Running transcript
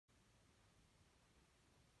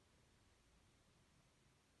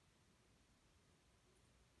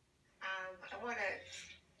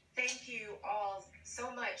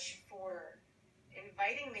much for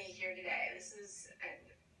inviting me here today. This is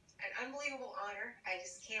an unbelievable honor. I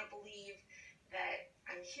just can't believe that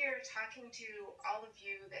I'm here talking to all of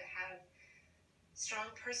you that have strong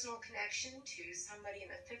personal connection to somebody in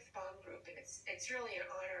the 5th bomb group, and it's really an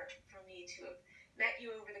honor for me to have met you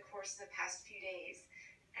over the course of the past few days.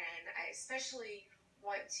 And I especially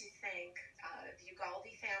want to thank the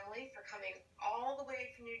Ugaldi family for coming all the way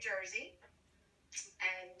from New Jersey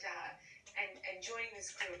and joining this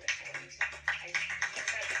group. And it's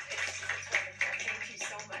wonderful. Thank you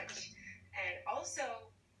so much. And also,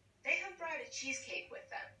 they have brought a cheesecake with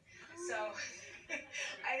them. So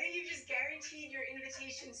I think you've just guaranteed your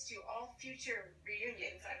invitations to all future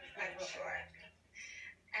reunions, I'm sure.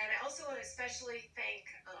 And I also want to especially thank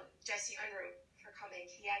Jesse Unruh for coming.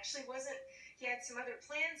 He actually he had some other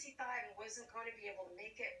plans he thought and wasn't going to be able to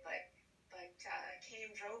make it, but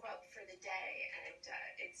drove up for the day, and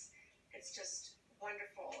it's just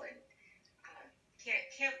wonderful. And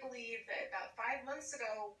can't believe that about 5 months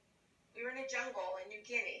ago we were in a jungle in New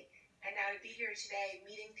Guinea, and now to be here today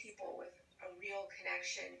meeting people with a real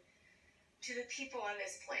connection to the people on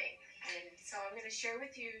this plane. And so I'm going to share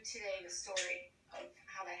with you today the story of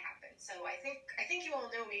how that happened. So I think you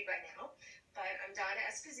all know me by now, but I'm Donna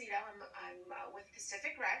Esposito. I'm with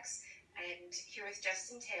Pacific Rex and here with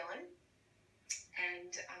Justin Talon.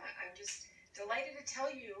 And I'm just delighted to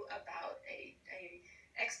tell you about a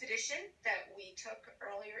expedition that we took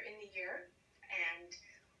earlier in the year and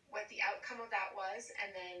what the outcome of that was.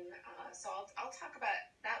 And then so I'll talk about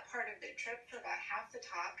that part of the trip for about half the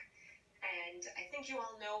talk. And I think you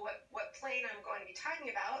all know what plane I'm going to be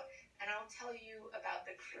talking about, and I'll tell you about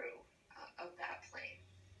the crew of that plane.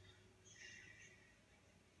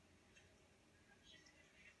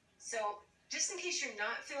 So just in case you're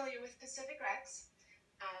not familiar with Pacific Rex,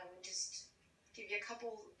 just give you a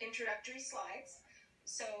couple introductory slides.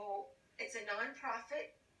 So it's a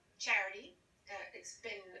nonprofit charity. It's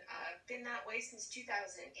been that way since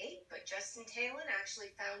 2008, but Justin Talon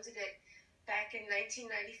actually founded it back in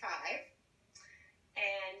 1995.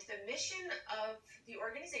 And the mission of the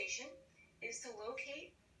organization is to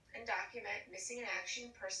locate and document missing in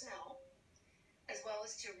action personnel, as well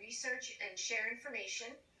as to research and share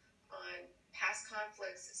information on past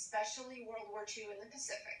conflicts, especially World War II in the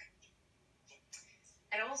Pacific,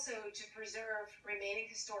 and also to preserve remaining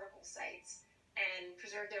historical sites and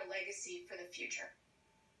preserve their legacy for the future.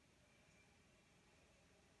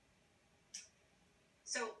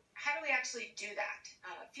 So how do we actually do that?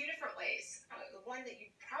 A few different ways. The one that you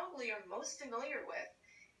probably are most familiar with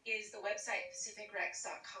is the website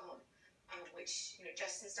pacificrex.com, which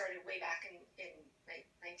Justin started way back in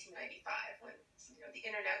 1995 when the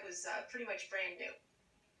internet was pretty much brand new.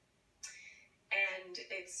 And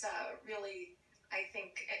it's really, I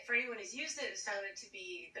think, for anyone who's used it, has found it to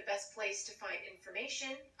be the best place to find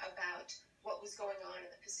information about what was going on in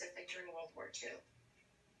the Pacific during World War II.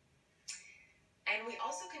 And we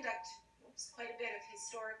also conduct quite a bit of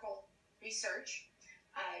historical research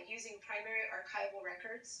using primary archival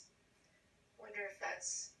records. Wonder if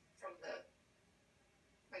that's from the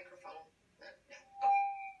microphone. No.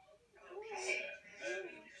 Oh, okay.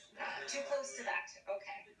 Too close to that.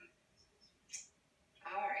 Okay.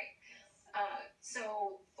 All right.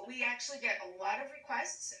 So we actually get a lot of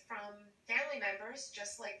requests from family members,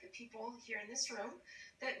 just like the people here in this room,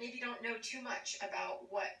 that maybe don't know too much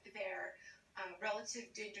about what their relative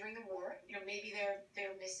did during the war. Maybe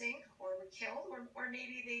they're missing or were killed, or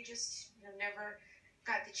maybe they just never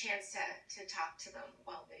got the chance to talk to them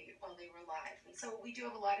while they were alive. And so we do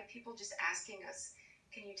have a lot of people just asking us,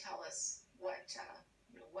 can you tell us what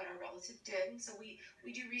our relative did? And so we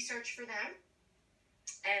do research for them,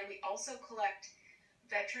 and we also collect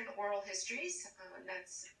veteran oral histories.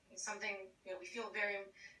 That's something we feel very,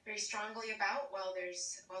 very strongly about. While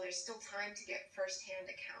there's still time to get firsthand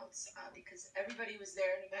accounts, because everybody was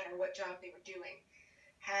there, no matter what job they were doing,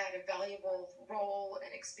 had a valuable role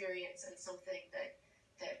and experience and something that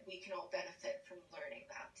we can all benefit from learning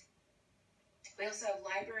about. We also have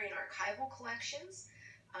library and archival collections,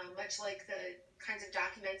 much like the kinds of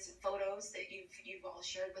documents and photos that you've all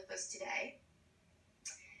shared with us today.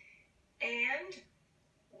 And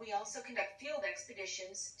we also conduct field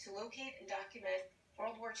expeditions to locate and document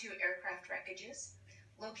World War II aircraft wreckages,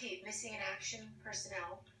 locate missing in action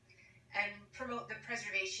personnel, and promote the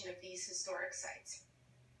preservation of these historic sites.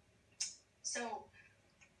 So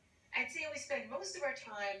I'd say we spend most of our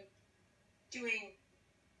time doing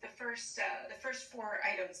the first 4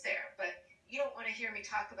 items there, but you don't want to hear me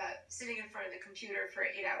talk about sitting in front of the computer for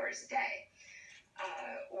 8 hours a day,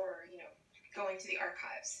 or going to the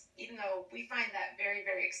archives, even though we find that very,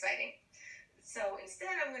 very exciting. So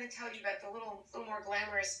instead, I'm going to tell you about the little more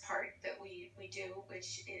glamorous part that we do,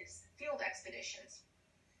 which is field expeditions.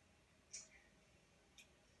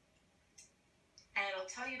 And I'll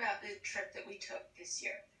tell you about the trip that we took this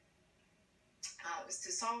year. It was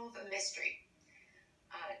to solve a mystery,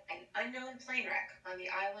 an unknown plane wreck on the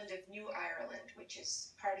island of New Ireland, which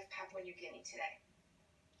is part of Papua New Guinea today.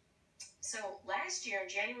 So last year, in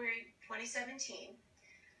January 2017,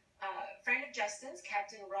 a friend of Justin's,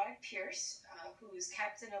 Captain Rod Pierce, who is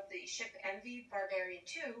captain of the ship MV Barbarian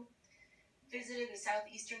 2, visited the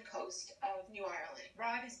southeastern coast of New Ireland.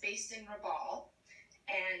 Rod is based in Rabaul,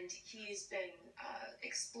 and he's been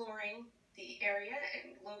exploring the area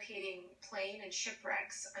and locating plane and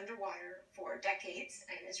shipwrecks underwater for decades,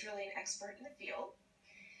 and is really an expert in the field.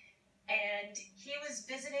 And he was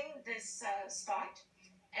visiting this spot,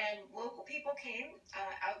 and local people came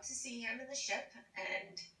out to see him in the ship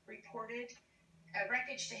and reported a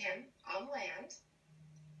wreckage to him on land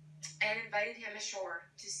and invited him ashore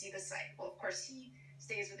to see the site. Well, of course, he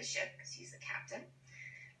stays with the ship because he's the captain.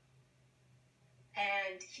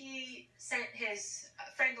 And he sent his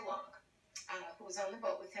friend along, who was on the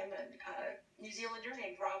boat with him, a New Zealander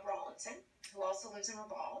named Rob Rawlinson, who also lives in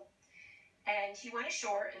Rabaul. And he went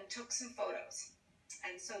ashore and took some photos.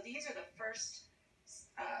 And so these are the first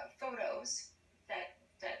photos that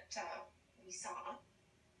we saw.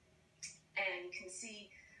 And you can see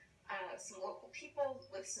some local people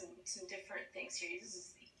with some different things here. This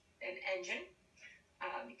is an engine.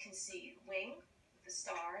 You can see wing with the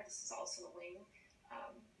star. This is also the wing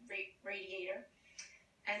radiator.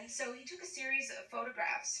 And so he took a series of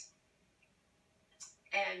photographs.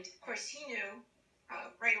 And of course he knew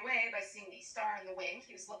right away by seeing the star on the wing,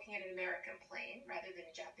 he was looking at an American plane rather than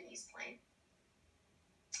a Japanese plane.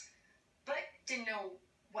 But didn't know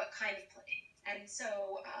what kind of plane. And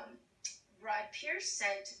so Rod Pierce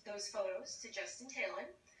sent those photos to Justin Talon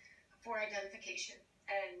for identification.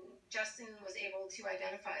 And Justin was able to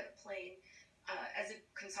identify the plane as a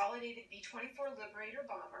Consolidated B-24 Liberator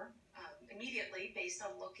bomber immediately based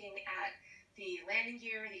on looking at the landing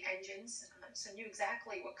gear, the engines, so knew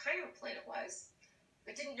exactly what kind of a plane it was,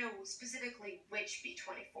 but didn't know specifically which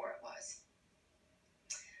B-24 it was.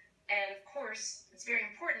 And of course, it's very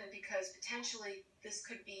important because potentially this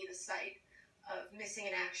could be the site of missing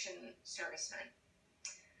in action servicemen.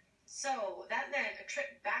 So that meant a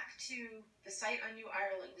trip back to the site on New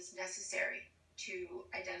Ireland was necessary to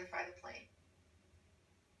identify the plane.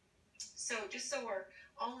 So just so we're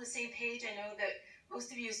all on the same page, I know that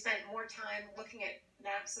most of you spent more time looking at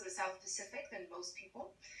maps of the South Pacific than most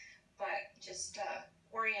people, but just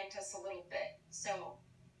orient us a little bit. So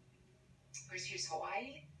here's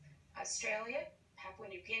Hawaii, Australia, Papua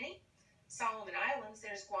New Guinea, Solomon Islands,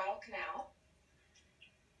 there's Guadalcanal.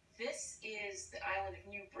 This is the island of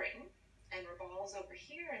New Britain, and Rabaul's over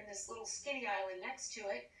here, and this little skinny island next to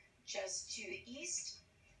it, just to the east,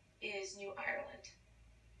 is New Ireland.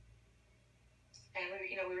 And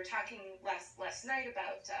we were talking last night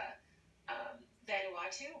about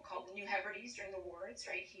Vanuatu, called the New Hebrides during the war. It's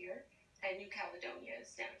right here, and New Caledonia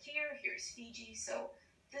is down here. Here's Fiji. So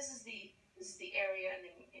this is the area, and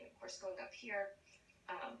then of course going up here,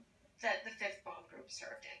 that the 5th Bomb Group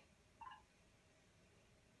served in.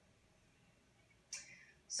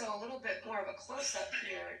 So a little bit more of a close-up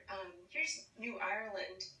here. Here's New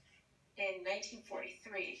Ireland in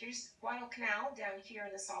 1943. Here's Guadalcanal down here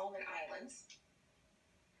in the Solomon Islands.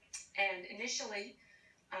 And initially,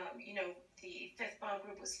 the 5th Bomb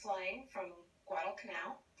Group was flying from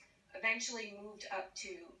Guadalcanal, eventually moved up to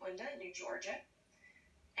Unruh, New Georgia,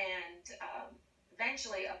 and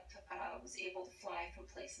eventually was able to fly from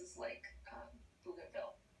places like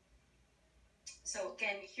Bougainville. So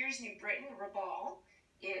again, here's New Britain. Rabaul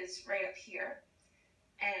is right up here,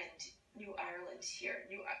 and New Ireland here.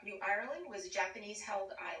 New Ireland was a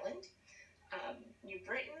Japanese-held island. New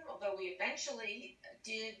Britain, although we eventually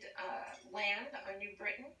did land on New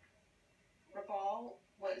Britain, Rabaul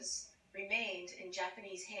remained in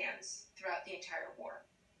Japanese hands throughout the entire war.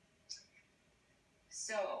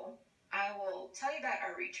 So I will tell you about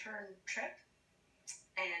our return trip,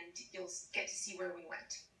 and you'll get to see where we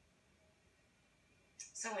went.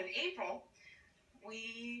 So in April,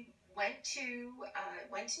 we went to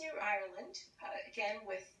New Ireland again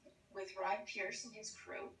with Rod Pierce and his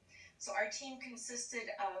crew. So our team consisted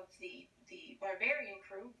of the Barbarian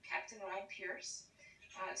crew, Captain Rod Pierce,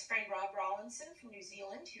 his friend Rob Rawlinson from New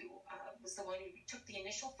Zealand, who was the one who took the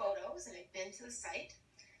initial photos and had been to the site,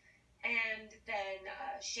 and then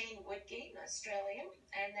Shane Woodgate, an Australian,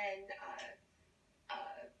 and then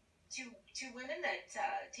two women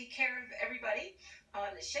that take care of everybody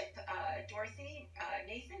on the ship, Dorothy,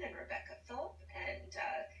 Nathan, and Rebecca Phillip, and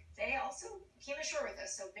they also came ashore with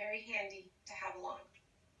us, so very handy to have along.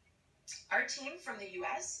 Our team from the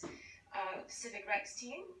U.S., Pacific Rex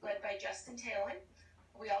team, led by Justin Talon.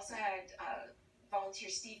 We also had volunteer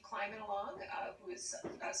Steve Kleiman along, who was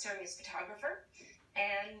serving as photographer,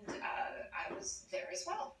 and I was there as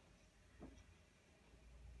well.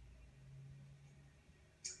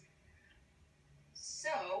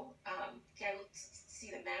 So, again, let's see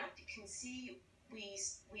the map. You can see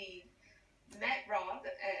we met Rob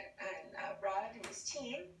and Rod and his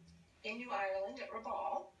team in New Ireland at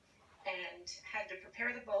Rabaul, and had to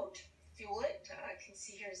prepare the boat, fuel it. You can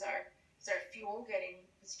see here's our fuel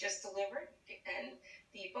it's just delivered, and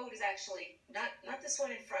the boat is actually not this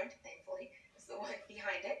one in front, thankfully, it's the one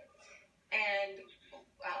behind it. And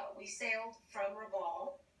we sailed from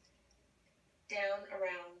Rabaul down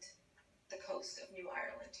around the coast of New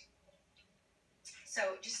Ireland.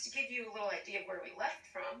 So just to give you a little idea of where we left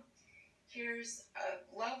from, here's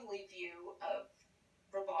a lovely view of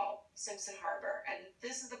Rabaul, Simpson Harbor, and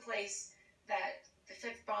this is the place that the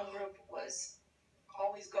 5th Bomb Group was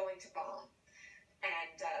always going to bomb.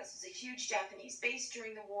 And this was a huge Japanese base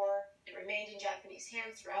during the war. It remained in Japanese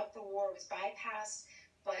hands throughout the war. It was bypassed,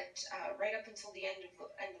 but right up until the end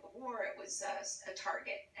of the war, it was a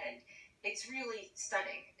target. And it's really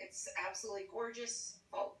stunning. It's absolutely gorgeous.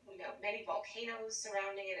 Many volcanoes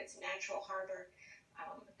surrounding it. It's a natural harbor.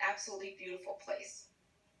 Absolutely beautiful place.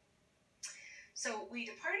 So we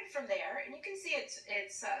departed from there, and you can see it's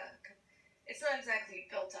not exactly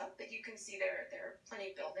built up, but you can see there are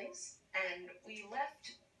plenty of buildings. And we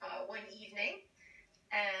left one evening,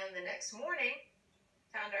 and the next morning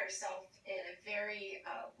found ourselves in a very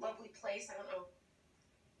lovely place. I don't know.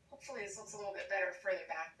 Hopefully this looks a little bit better further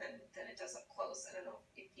back than it does up close. I don't know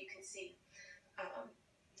if you can see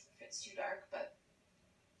if it's too dark, but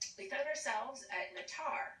we found ourselves at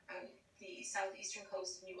Natar on the southeastern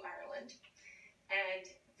coast of New Ireland, and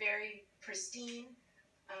very pristine,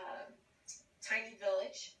 tiny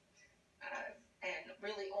village, and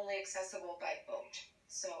really only accessible by boat.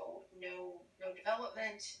 So no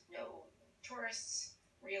development, no tourists,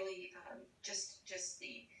 really just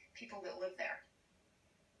the people that live there.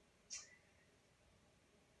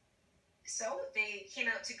 So they came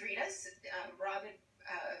out to greet us.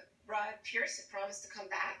 Rod Pierce had promised to come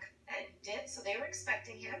back, and did, so they were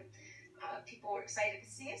expecting him. People were excited to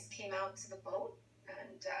see us, came out to the boat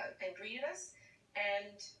and greeted us,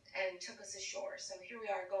 and took us ashore. So here we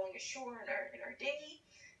are going ashore in our dinghy,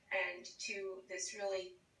 and to this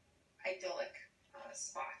really idyllic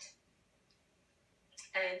spot.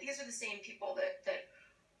 And these are the same people that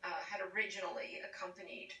had originally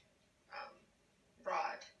accompanied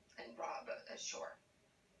Rod and Rob ashore.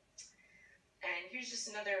 And here's just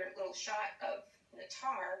another little shot of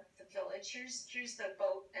Natar, the village. Here's the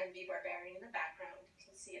boat MV Barbarian in the background. You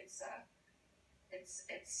can see it's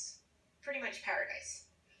pretty much paradise.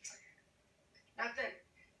 Not that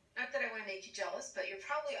I want to make you jealous, but you're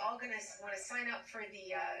probably all going to want to sign up for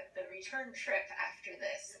the return trip after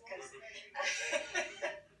this, because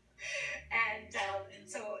and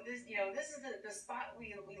so this is the spot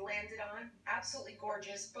we landed on. Absolutely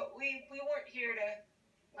gorgeous, but we weren't here to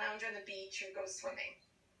lounge on the beach or go swimming.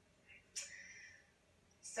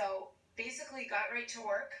 So basically got right to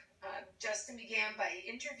work. Justin began by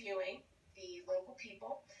interviewing the local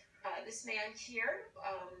people. This man here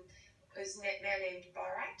was a man named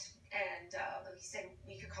Barat, and he said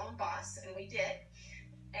we could call him boss, and we did.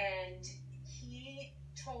 And he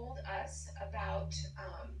told us about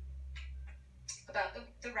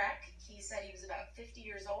the wreck. He said he was about 50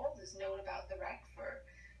 years old, has known about the wreck for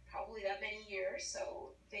probably that many years,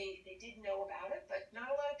 so they did know about it, but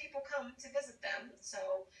not a lot of people come to visit them.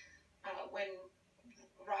 So when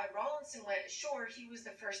Rod Rawlinson went ashore, he was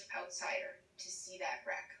the first outsider to see that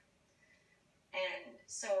wreck. And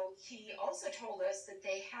so he also told us that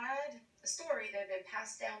they had a story that had been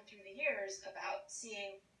passed down through the years about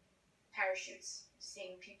seeing parachutes,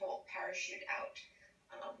 seeing people parachute out.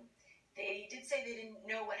 They did say they didn't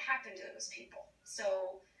know what happened to those people.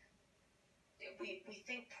 So we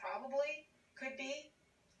think probably could be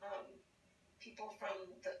people from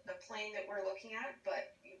the plane that we're looking at,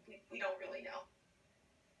 but we don't really know.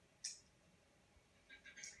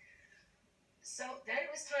 So then it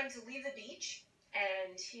was time to leave the beach,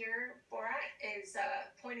 and here Borat is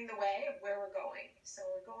pointing the way of where we're going. So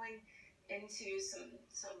we're going into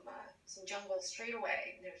some jungle straight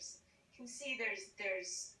away. You can see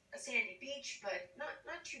there's a sandy beach, but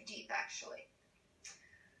not too deep actually.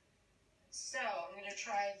 So I'm going to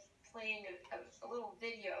try playing a little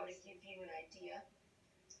video to give you an idea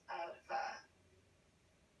of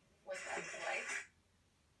what that's like.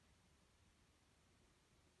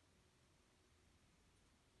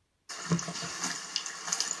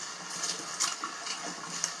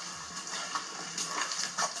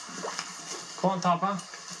 Kuan tapa?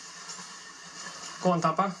 Kuan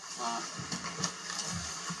tapa?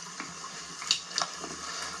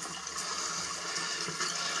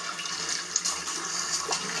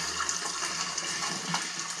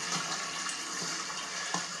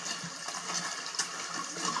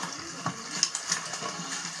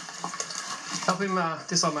 Help him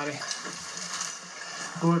this Mary.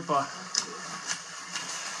 Good boy.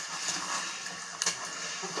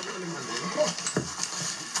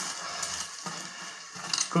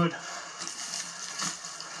 Good.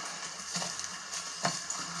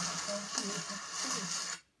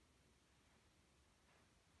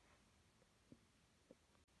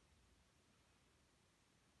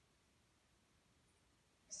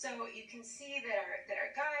 So you can see that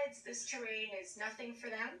our guides, this terrain is nothing for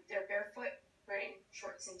them. They're barefoot, wearing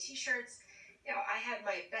shorts and t-shirts. You know, I had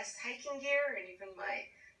my best hiking gear and even my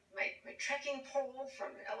trekking pole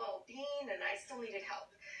from LL Bean, and I still needed help.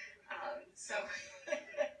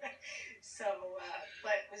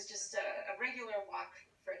 But it was just a regular walk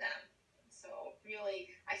for them. So really,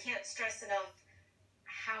 I can't stress enough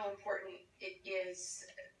how important it is,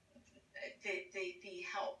 the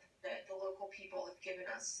help that the local people have given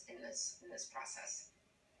us in this process.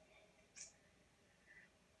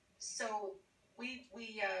 So we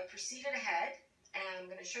proceeded ahead, and I'm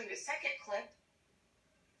going to show you a second clip,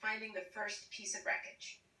 finding the first piece of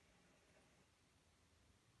wreckage.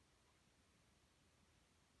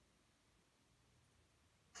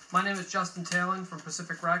 My name is Justin Talon from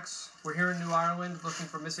Pacific Rex. We're here in New Ireland looking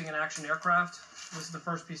for missing in action aircraft. This is the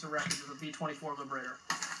first piece of wreckage of the B-24 Liberator.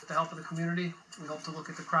 With the help of the community, we hope to look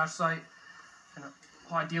at the crash site and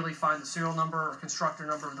ideally find the serial number or constructor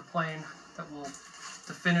number of the plane that will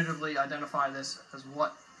definitively identify this as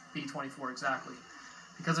what B-24 exactly.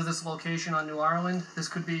 Because of this location on New Ireland, this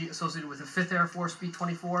could be associated with a 5th Air Force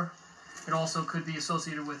B-24. It also could be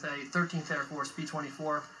associated with a 13th Air Force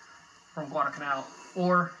B-24 from Guadalcanal,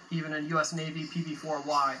 or even a U.S. Navy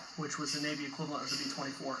PB-4Y, which was the Navy equivalent of the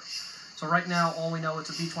B-24. So right now, all we know it's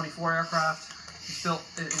a B-24 aircraft. It's built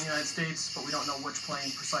in the United States, but we don't know which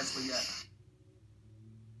plane precisely yet.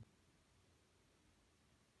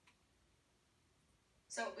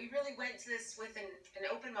 So we really went to this with an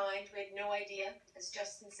open mind. We had no idea. As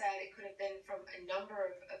Justin said, it could have been from a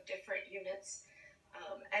number of different units.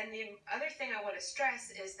 And the other thing I want to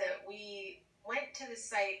stress is that we went to the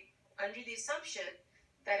site under the assumption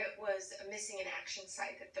that it was a missing in action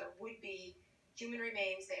site, that there would be human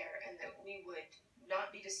remains there and that we would not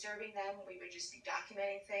be disturbing them. We would just be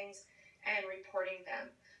documenting things and reporting them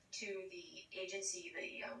to the agency,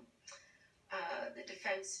 the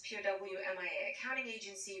Defense WWII accounting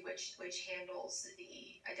agency, which handles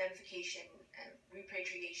the identification and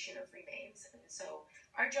repatriation of remains. And so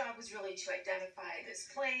our job was really to identify this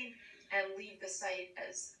plane and leave the site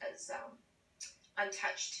as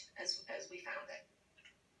untouched as we found it.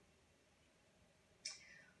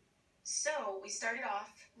 So we started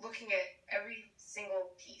off looking at every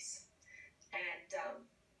single piece, and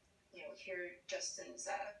here Justin's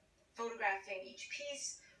photographing each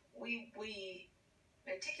piece. We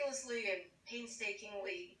meticulously and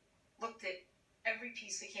painstakingly looked at every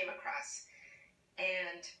piece we came across,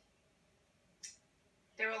 and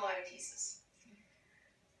there are a lot of pieces.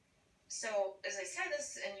 So as I said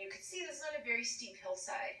this, and you can see this is on a very steep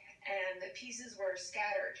hillside, and the pieces were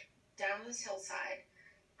scattered down this hillside.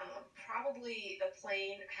 Probably the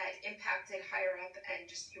plane had impacted higher up, and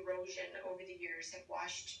just erosion over the years had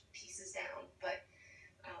washed pieces down. But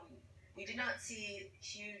we did not see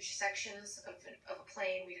huge sections of a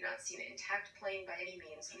plane. We did not see an intact plane by any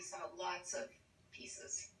means. We saw lots of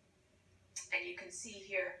pieces. And you can see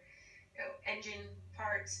here, engine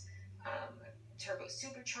parts, turbo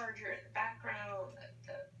supercharger in the background,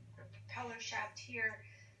 the propeller shaft here.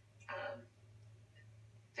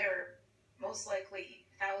 There are most likely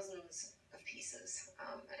thousands of pieces.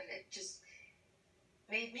 And it just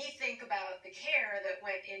made me think about the care that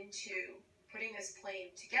went into putting this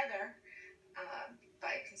plane together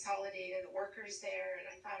by Consolidated, the workers there, and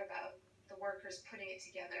I thought about the workers putting it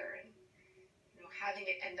together and having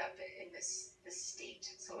it end up in this state.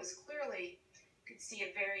 So it was clearly, you could see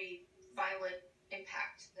a very violent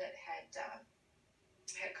impact that had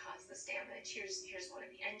caused this damage. Here's one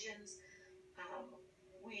of the engines.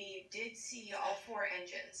 We did see all 4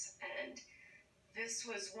 engines, and this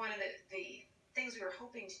was one of the things we were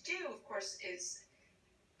hoping to do, of course, is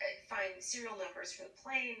serial numbers for the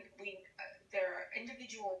plane. There are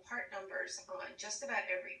individual part numbers on just about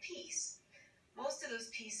every piece. Most of those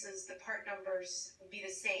pieces, the part numbers will be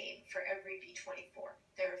the same for every B-24.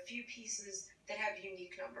 There are a few pieces that have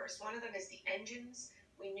unique numbers. One of them is the engines.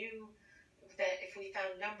 We knew that if we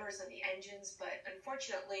found numbers on the engines, but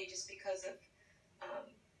unfortunately, just because of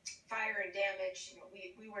fire and damage,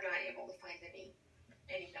 we were not able to find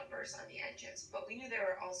any numbers on the engines. But we knew there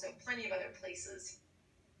were also plenty of other places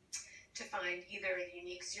to find either the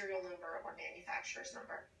unique serial number or manufacturer's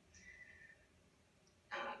number.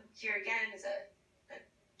 Here again is a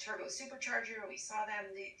turbo supercharger. We saw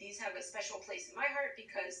them. These have a special place in my heart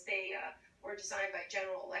because they were designed by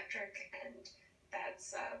General Electric, and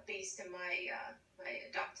that's based in my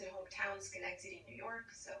adopted hometown, Schenectady, New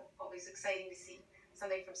York. So always exciting to see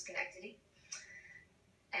something from Schenectady.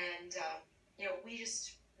 And we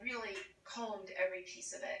just really combed every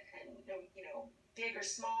piece of it, and big or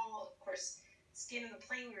small. Of course, skin of the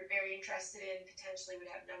plane we were very interested in. Potentially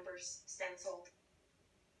would have numbers stenciled.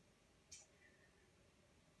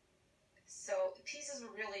 So the pieces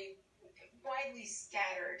were really widely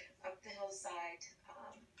scattered up the hillside.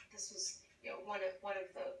 This was one of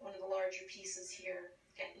the larger pieces here.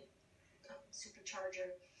 Again,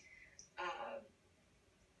 supercharger.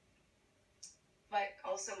 But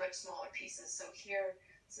also much smaller pieces. So here,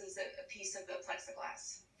 this is a piece of the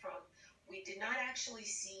plexiglass from. We did not actually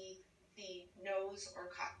see the nose or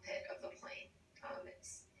cockpit of the plane.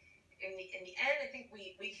 It's in the end, I think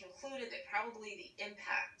we concluded that probably the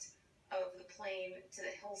impact of the plane to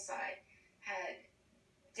the hillside had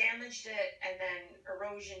damaged it, and then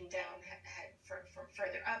erosion down from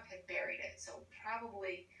further up had buried it. So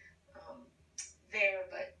probably there,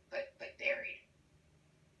 but buried.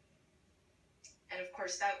 And of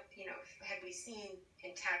course, that had we seen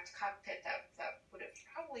intact cockpit, that would have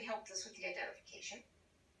probably helped us with the identification.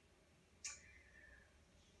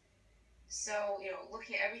 So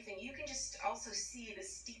looking at everything, you can just also see the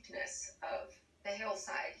steepness of the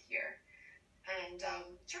hillside here, and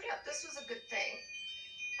turned out this was a good thing.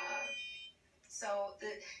 So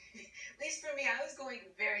at least for me, I was going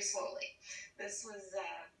very slowly. This was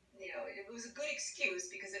it was a good excuse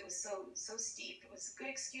because it was so steep. It was a good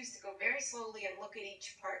excuse to go very slowly and look at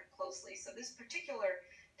each part closely. So this particular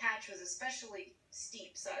patch was especially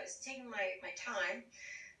steep, so I was taking my time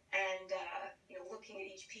and looking at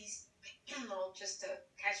each piece just to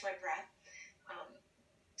catch my breath.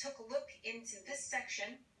 Took a look into this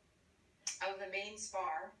section of the main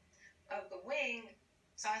spar of the wing,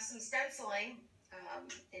 saw some stenciling,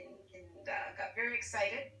 and got very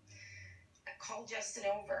excited. I called Justin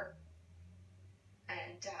over,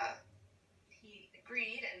 and he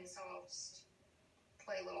agreed, and so I'll just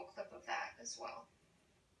play a little clip of that as well.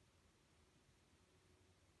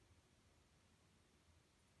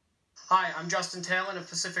 Hi, I'm Justin Talon of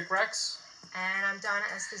Pacific Rex. And I'm Donna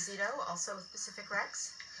Esposito, also with Pacific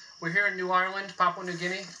Rex. We're here in New Ireland, Papua New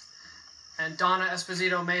Guinea, and Donna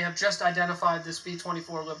Esposito may have just identified this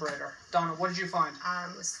B-24 Liberator. Donna, what did you find?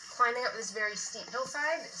 Was climbing up this very steep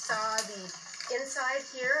hillside, saw the inside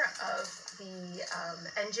here of the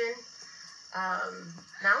engine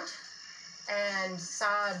mount, and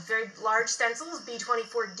saw very large stencils,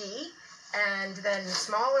 B-24D, and then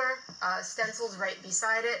smaller stencils right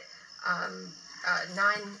beside it,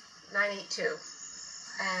 982.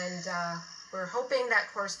 And we're hoping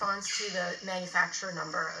that corresponds to the manufacturer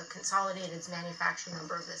number, Consolidated's manufacturer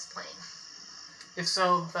number of this plane. If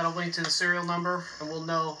so, that'll link to the serial number, and we'll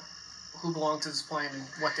know who belonged to this plane and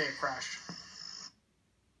what day it crashed.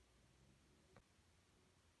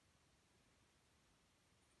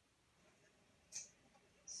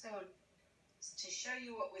 So, to show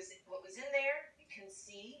you what was in there, you can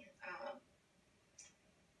see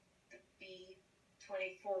the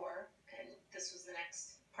B-24, and this was the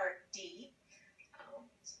next part D.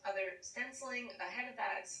 Other stenciling ahead of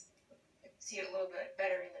that. See it a little bit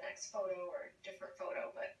better in the next photo or a different photo,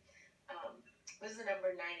 but this is the number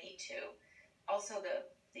 982. Also, the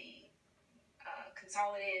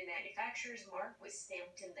Consolidated manufacturer's mark was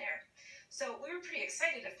stamped in there. So we were pretty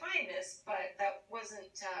excited to find this, but that wasn't.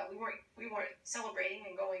 We weren't celebrating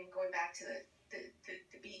and going back to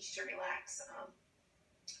the beach to relax.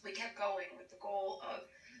 We kept going with the goal of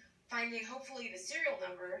finding hopefully the serial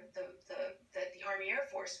number that the Army Air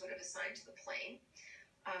Force would have assigned to the plane,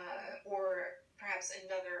 or perhaps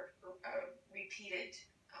another repeated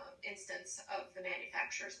instance of the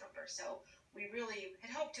manufacturer's number. So we really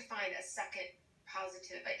had hoped to find a second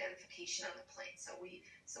positive identification on the plane. So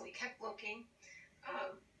we kept looking,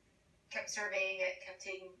 kept surveying it, kept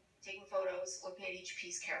taking photos, looking at each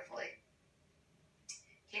piece carefully.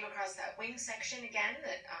 came across that wing section again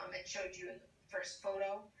that it showed you in the first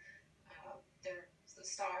photo. There's the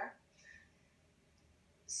star.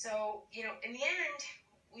 So, you know, in the end,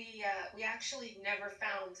 we actually never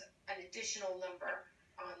found an additional number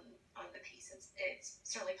on the piece. It's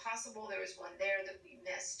certainly possible there was one there that we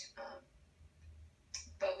missed,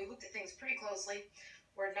 but we looked at things pretty closely.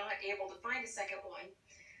 We're not able to find a second one,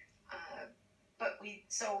 but we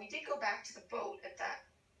did go back to the boat at that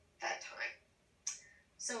time.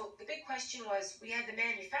 So the big question was, we had the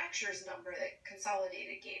manufacturer's number that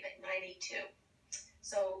Consolidated gave it, 982.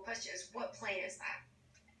 So the question is, what plane is that?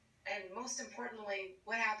 And most importantly,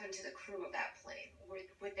 what happened to the crew of that plane?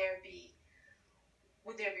 Would there be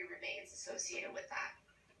remains associated with that?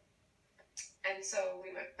 And so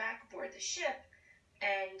we went back aboard the ship,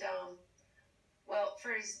 and well,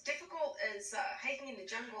 for as difficult as hiking in the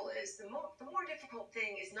jungle is, the more difficult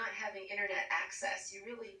thing is not having internet access. You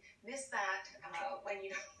really miss that when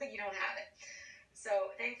you don't have it.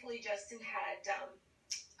 So thankfully, Justin had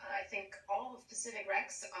I think all of Pacific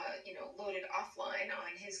Rex loaded offline on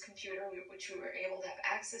his computer, which we were able to have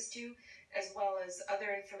access to, as well as other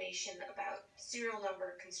information about serial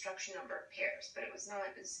number, construction number pairs. But it was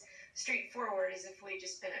not as straightforward as if we'd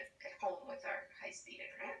just been at home with our high-speed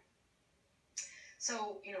internet.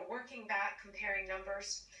 So, working back, comparing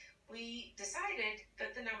numbers, we decided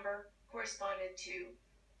that the number corresponded to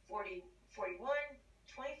 41-24-187.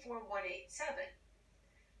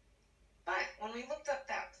 But when we looked up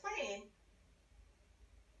that plane,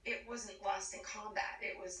 it wasn't lost in combat.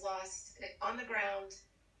 It was lost on the ground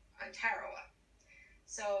on Tarawa.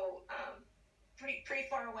 So, pretty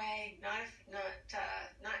far away, not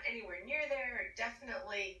anywhere near there,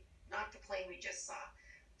 definitely not the plane we just saw.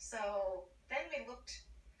 So then we looked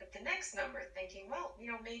at the next number thinking, well,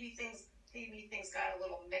 maybe things got a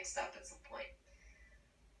little mixed up at some point.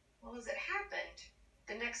 Well, as it happened,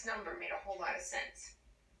 the next number made a whole lot of sense.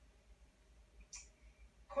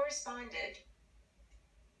 Corresponded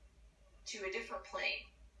to a different plane.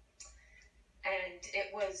 And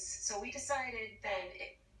so we decided then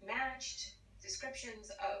it matched descriptions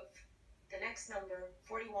of the next number,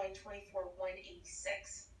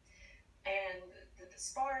 41-24-186. And the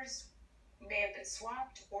spars may have been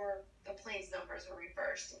swapped, or the plane's numbers were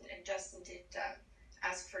reversed. And Justin did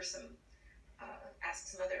ask some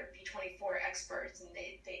other B-24 experts, and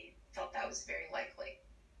they felt that was very likely.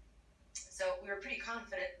 So we were pretty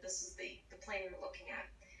confident this is the plane we were looking at.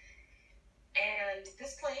 And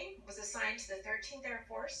this plane was assigned to the 13th Air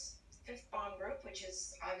Force, 5th Bomb Group, which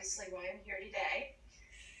is obviously why I'm here today,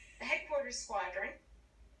 the headquarters squadron,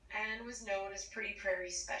 and was known as Pretty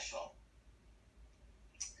Prairie Special.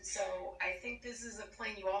 So I think this is a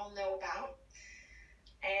plane you all know about,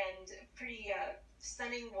 and a pretty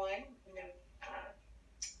stunning one,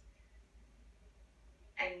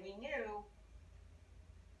 and we knew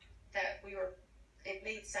that it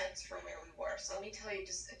made sense from where we were. So let me tell you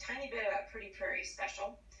just a tiny bit about Pretty Prairie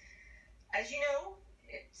Special. As you know,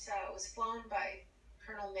 it was flown by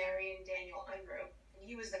Colonel Marion D. Unruh, and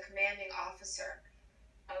he was the commanding officer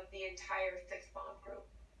of the entire 5th Bomb Group.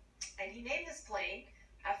 And he named this plane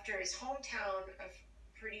after his hometown of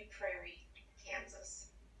Pretty Prairie, Kansas.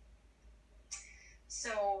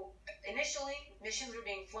 So initially, missions were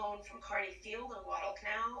being flown from Kearney Field on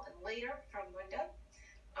Guadalcanal, and later from Munda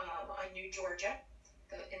on New Georgia,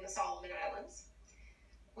 in the Solomon Islands.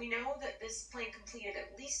 We know that this plane completed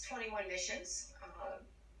at least 21 missions,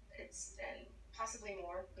 and possibly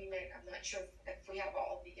more. I'm not sure if we have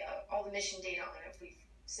all the mission data on it, if we've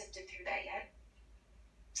sifted through that yet.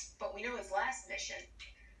 But we know its last mission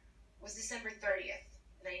was December 30th,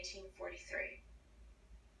 1943.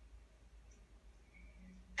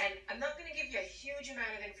 And I'm not going to give you a huge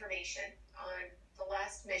amount of information on the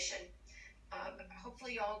last mission.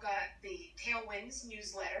 Hopefully you all got the Tailwinds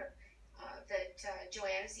newsletter that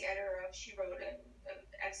Joanne is the editor of. She wrote an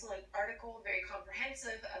excellent article, very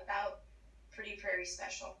comprehensive, about Pretty Prairie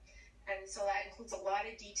Special. And so that includes a lot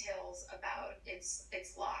of details about its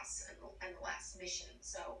loss and the last mission.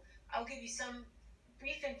 So I'll give you some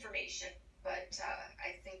brief information, but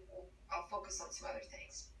I think I'll focus on some other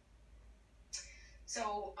things.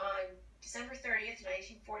 So on December 30th,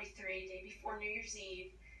 1943, day before New Year's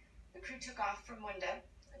Eve, the crew took off from Munda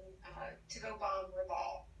to go bomb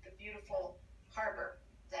Rabaul, the beautiful harbor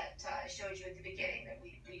that I showed you at the beginning that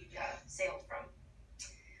we sailed from.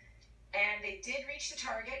 And they did reach the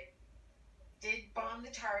target, did bomb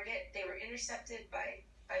the target. They were intercepted by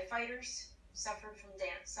fighters, suffered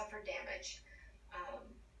damage.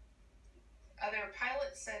 Other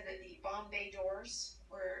pilots said that the bomb bay doors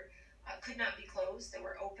could not be closed. They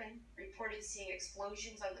were open. Reported seeing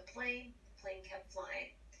explosions on the plane. The plane kept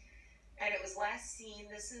flying. and it was last seen.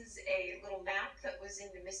 This is a little map that was in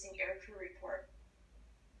the missing aircrew report.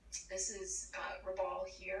 This is Rabaul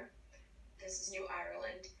here. This is New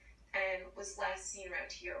Ireland, and was last seen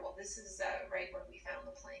around here. Well, this is right where we found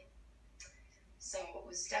the plane. So it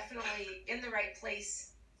was definitely in the right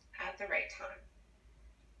place at the right time.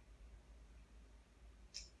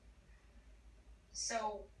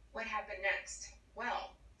 So what happened next?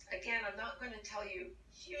 Well, again, I'm not going to tell you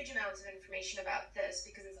huge amounts of information about this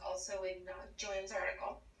because it's also in Joanne's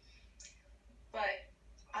article. But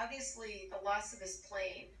obviously the loss of this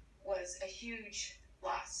plane was a huge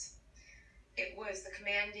loss. It was the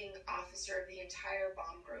commanding officer of the entire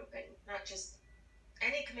bomb group, and not just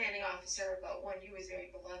any commanding officer, but one who was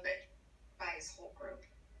very beloved by his whole group.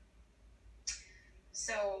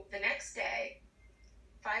 So the next day,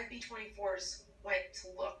 5 B-24s went to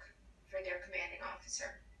look for their commanding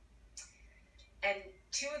officer. And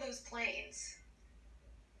 2 of those planes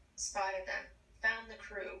spotted them, found the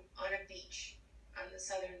crew on a beach on the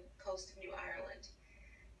southern coast of New Ireland.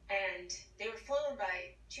 And they were flown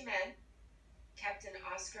by 2 men, Captain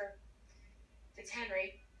Oscar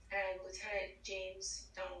Fitzhenry and Lieutenant James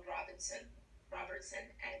Donald Robertson.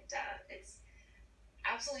 And it's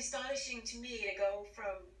absolutely astonishing to me to go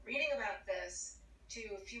from reading about this to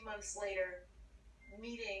a few months later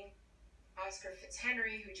meeting Oscar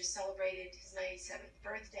Fitzhenry, who just celebrated his 97th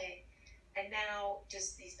birthday, and now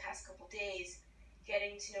just these past couple days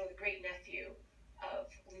getting to know the great nephew of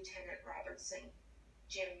Lieutenant Robertson,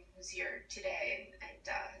 Jim, who's here today and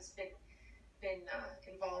has been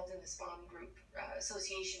involved in this bomb group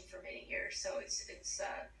association for many years. So it's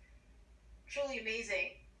truly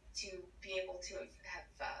amazing to be able to have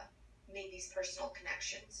made these personal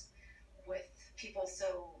connections with people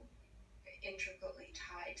so intricately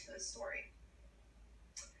tied to the story.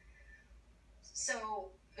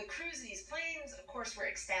 So the crews of these planes, of course, were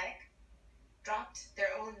ecstatic, dropped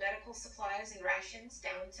their own medical supplies and rations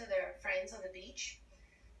down to their friends on the beach,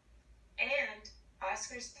 and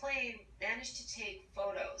Oscar's plane managed to take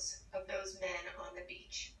photos of those men on the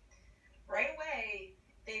beach. Right away,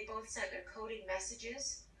 they both sent their coded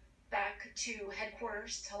messages back to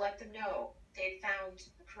headquarters to let them know they'd found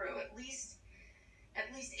the crew, at least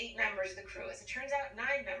 8 members of the crew. As it turns out,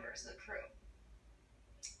 9 members of the crew.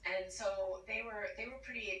 And so they were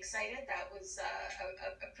pretty excited. That was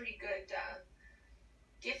a pretty good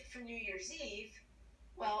gift for New Year's Eve.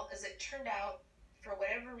 Well, as it turned out, for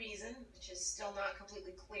whatever reason, which is still not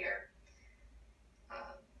completely clear,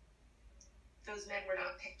 those men were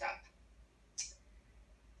not picked up.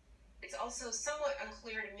 It's also somewhat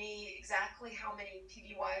unclear to me exactly how many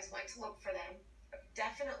PBYs went to look for them.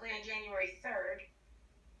 Definitely on January 3rd,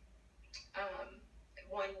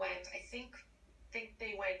 one went. I think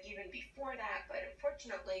they went even before that, but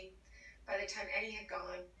unfortunately, by the time Eddie had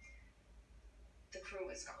gone, the crew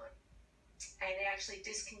was gone. And they actually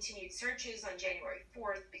discontinued searches on January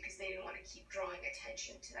 4th because they didn't want to keep drawing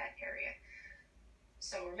attention to that area.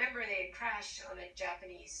 So remember, they had crashed on a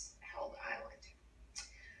Japanese-held island.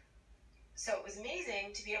 So it was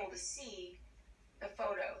amazing to be able to see the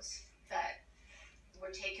photos that were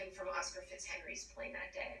taken from Oscar Fitzhenry's plane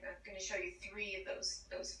that day. And I'm going to show you 3 of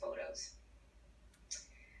those photos.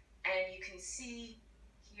 And you can see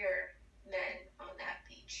here men on that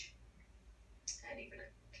beach. And even a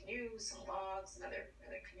canoe, some logs, another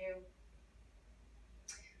canoe.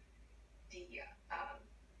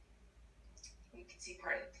 You can see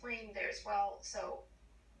part of the plane there as well. So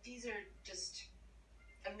these are just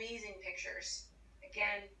amazing pictures.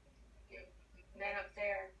 Again, men up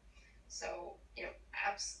there. So,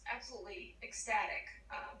 absolutely ecstatic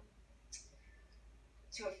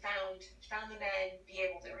to have found the men, be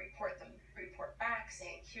able to report back,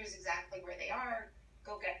 saying, here's exactly where they are,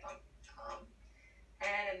 go get them.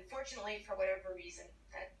 And unfortunately, for whatever reason,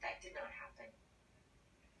 that did not happen.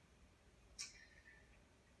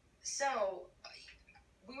 So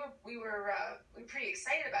we were pretty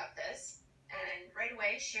excited about this, and right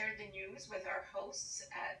away shared the news with our hosts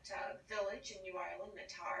at Village in New Ireland,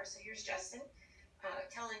 Natar. So here's Justin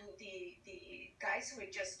telling the guys who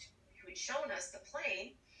had shown us the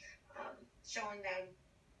plane, showing them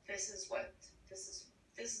this is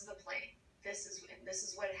the plane. This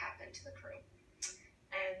is what had happened to the crew.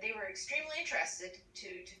 And they were extremely interested to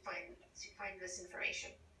find this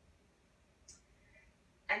information.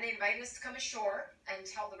 And they invited us to come ashore and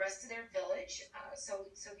tell the rest of their village. So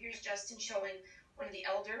here's Justin showing one of the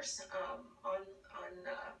elders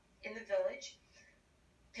in the village.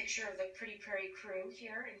 Picture of the Pretty Prairie crew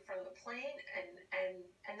here in front of the plane,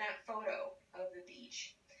 and that photo of the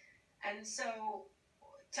beach. And so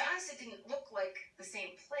to us, it didn't look like the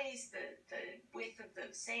same place. The width of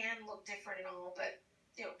the sand looked different and all, but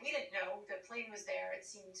we didn't know. The plane was there. It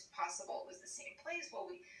seemed possible it was the same place. Well,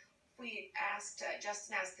 we asked,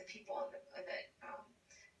 Justin asked the people that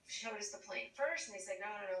showed us the plane first, and they said, no,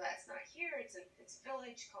 that's not here. It's a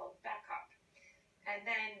village called Backup. And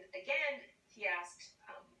then again, he asked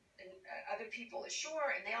other people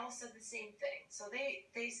ashore, and they all said the same thing. So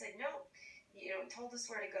they said no, told us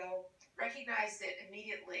where to go, recognized it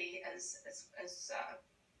immediately as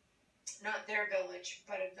not their village,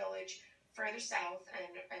 but a village further south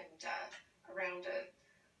and around a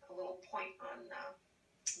little point on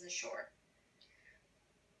the shore.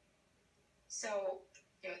 So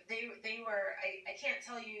they were, I can't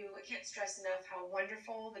tell you, I can't stress enough how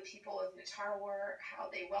wonderful the people of Natar were, how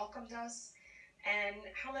they welcomed us, and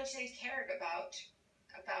how much they cared about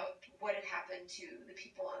what had happened to the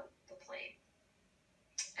people on the plane.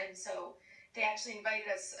 And so they actually invited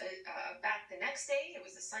us back the next day. It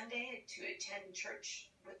was a Sunday, to attend church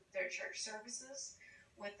with their church services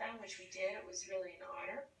with them, which we did. It was really an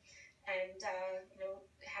honor, and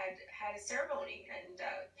had a ceremony and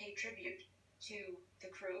paid tribute to the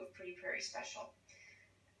crew of Pretty Prairie Special.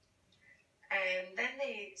 And then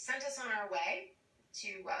they sent us on our way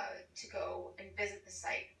to go and visit the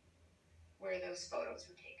site where those photos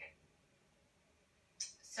were taken.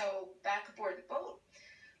 So back aboard the boat,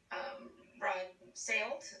 Rod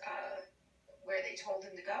sailed where they told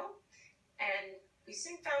him to go, and we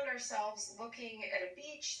soon found ourselves looking at a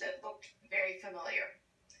beach that looked very familiar.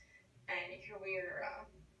 And here we're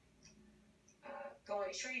going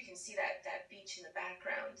ashore. You can see that beach in the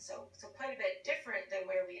background. So quite a bit different than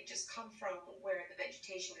where we had just come from, where the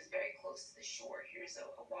vegetation was very close to the shore. Here's a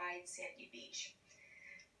wide sandy beach.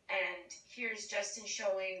 And here's Justin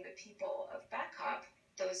showing the people of Backup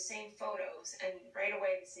those same photos, and right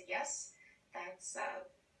away they said, yes, that's our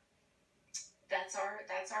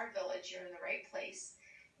village. You're in the right place.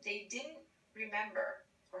 They didn't remember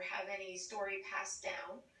or have any story passed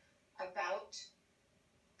down about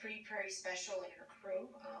Pretty Prairie Special and her crew.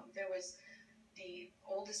 There was the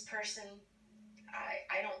oldest person.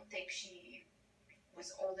 I don't think she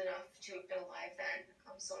was old enough to have been alive then.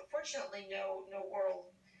 So unfortunately, no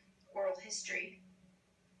oral history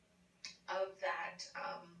of that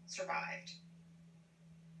survived.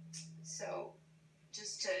 So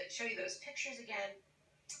just to show you those pictures again,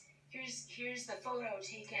 here's the photo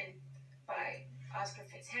taken by Oscar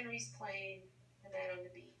Fitzhenry's plane, and then on the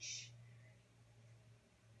beach.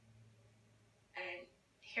 And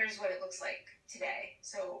here's what it looks like today.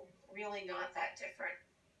 So really not that different.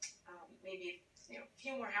 Maybe a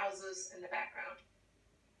few more houses in the background.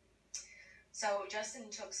 So Justin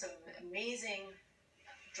took some amazing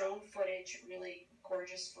drone footage, really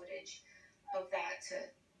gorgeous footage of that to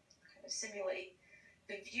kind of simulate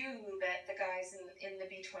the view that the guys in the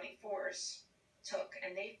B-24s took,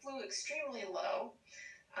 and they flew extremely low.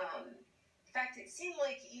 In fact, it seemed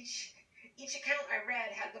like each account I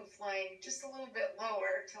read had them flying just a little bit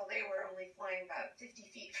lower till they were only flying about 50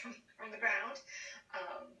 feet from the ground.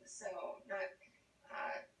 So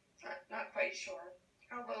not quite sure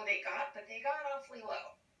how low they got, but they got awfully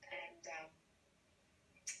low, and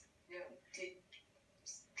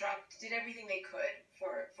did everything they could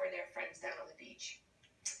for their friends down on the beach.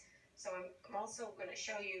 So I'm also going to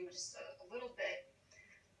show you just a little bit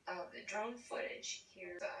of the drone footage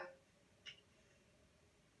here.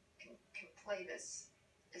 Can play this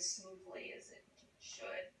as smoothly as it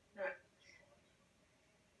should.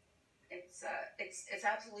 It's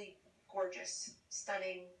absolutely gorgeous,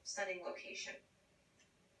 stunning location.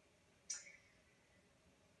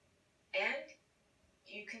 And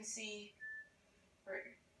you can see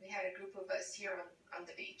we had a group of us here on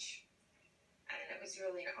the beach, and it was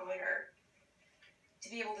really an honor to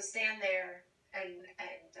be able to stand there and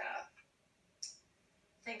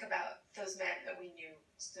think about those men that we knew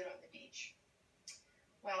stood on the beach.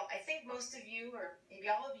 Well, I think most of you, or maybe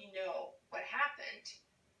all of you, know what happened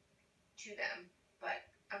to them, but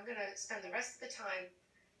I'm going to spend the rest of the time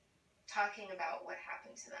talking about what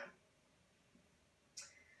happened to them.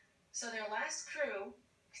 So their last crew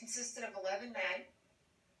consisted of 11 men,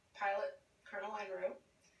 pilot Colonel Unruh,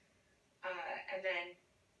 and then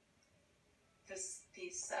this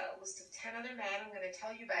list of 10 other men. I'm going to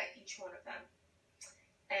tell you about each one of them.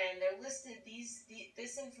 And they're listed,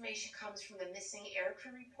 this information comes from the missing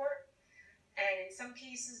aircrew report. And in some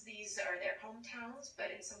cases, these are their hometowns,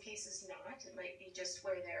 but in some cases not. It might be just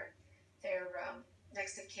where their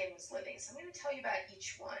next of kin was living. So I'm going to tell you about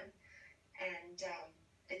each one. And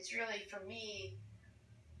it's really, for me,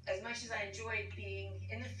 as much as I enjoyed being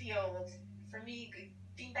in the field, for me,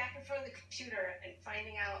 being back in front of the computer and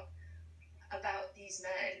finding out about these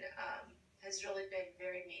men has really been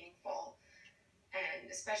very meaningful, and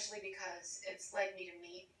especially because it's led me to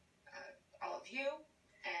meet all of you,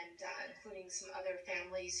 and including some other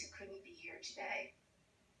families who couldn't be here today.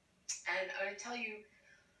 And I'm going to tell you,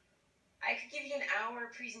 I could give you an hour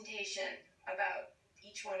presentation about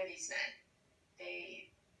each one of these men. They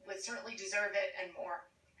would certainly deserve it and more.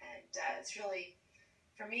 And it's really,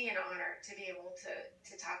 for me, an honor to be able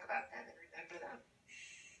to talk about them and remember them.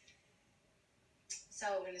 So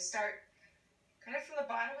I'm going to start kind of from the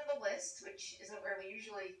bottom of the list, which isn't where we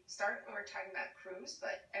usually start when we're talking about crews,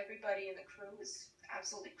 but everybody in the crew is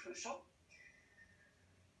absolutely crucial.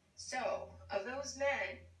 So, of those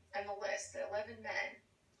men on the list, the 11 men,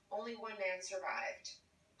 only one man survived,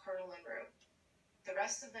 Colonel Unruh. The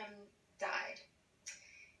rest of them died,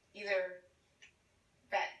 either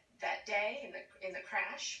that day in the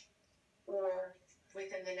crash, or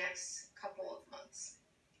within the next couple of months.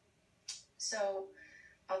 So,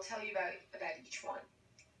 I'll tell you about each one.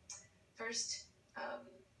 First,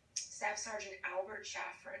 Staff Sergeant Albert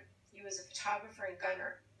Shafran. He was a photographer and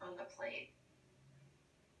gunner on the plane.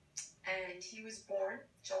 And he was born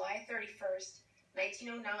July 31st,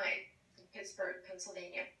 1909 in Pittsburgh,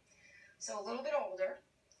 Pennsylvania. So a little bit older.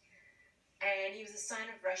 And he was the son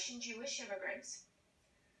of Russian Jewish immigrants.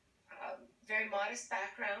 Very modest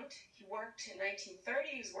background. He worked in 1930.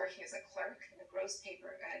 He was working as a clerk in a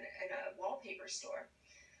wallpaper store.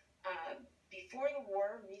 Before the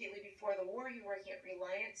war, immediately before the war, he was working at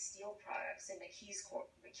Reliance Steel Products in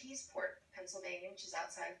McKeesport, Pennsylvania, which is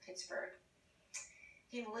outside of Pittsburgh.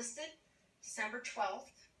 He enlisted December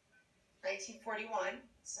 12th, 1941,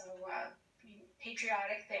 so pretty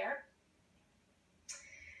patriotic there,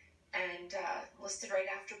 and enlisted right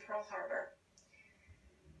after Pearl Harbor.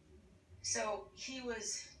 So he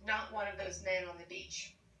was not one of those men on the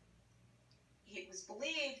beach. It was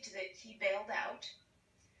believed that he bailed out,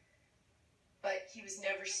 but he was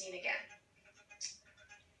never seen again.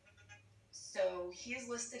 So he is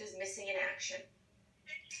listed as missing in action.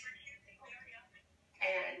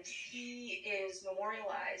 And he is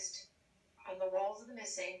memorialized on the walls of the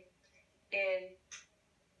missing in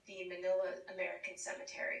the Manila American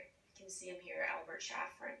Cemetery. You can see him here, Albert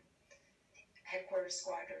Shafran, Headquarters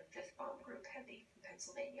Squadron, 5th Bomb Group Heavy from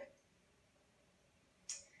Pennsylvania.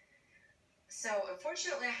 So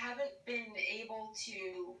unfortunately, I haven't been able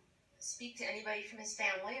to speak to anybody from his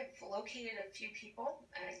family. I've located a few people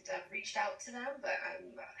and I've reached out to them, but I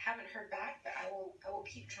haven't heard back, but I will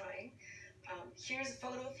keep trying. Here's a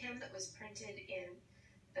photo of him that was printed in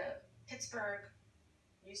the Pittsburgh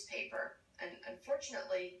newspaper, and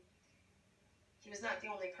unfortunately, he was not the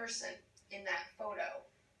only person in that photo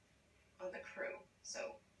on the crew.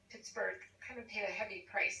 So Pittsburgh kind of paid a heavy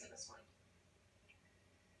price in this one.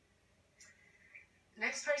 The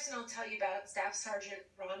next person I'll tell you about, Staff Sergeant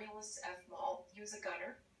Romulus F. Mall. He was a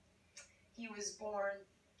gunner. He was born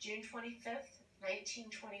June 25th,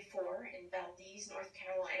 1924 in Valdez, North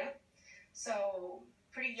Carolina. So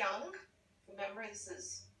pretty young. Remember, this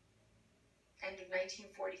is end of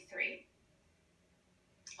 1943.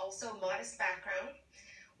 Also modest background.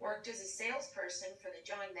 Worked as a salesperson for the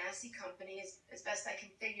John Massey Company, as best I can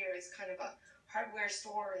figure, is kind of a hardware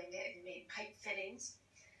store, and made pipe fittings.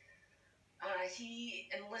 He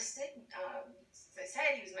enlisted, as I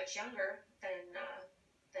said, he was much younger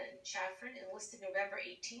than Shafran, enlisted November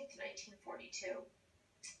 18th, 1942.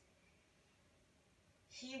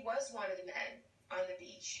 He was one of the men on the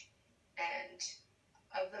beach, and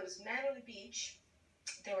of those men on the beach,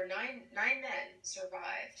 there were nine men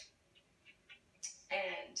survived,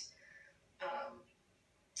 and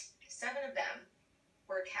 7 of them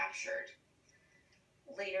were captured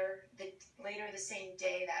later the same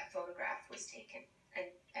day that photograph was taken,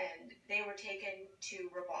 and they were taken to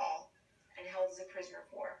Rabaul and held as a prisoner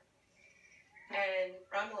of war. And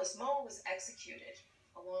Romulus Mall was executed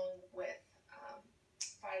along with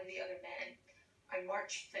 5 of the other men on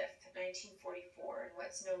March 5th, 1944, in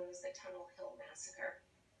what's known as the Tunnel Hill Massacre.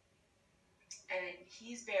 And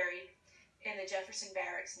he's buried in the Jefferson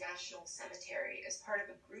Barracks National Cemetery as part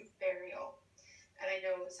of a group burial. And I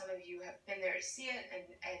know some of you have been there to see it,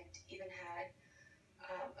 and even had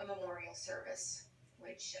a memorial service,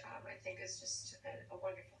 which I think is just a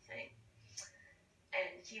wonderful thing.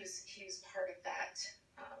 And he was part of that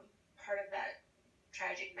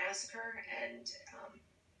tragic massacre, and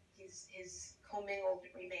his commingled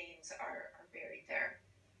remains are buried there.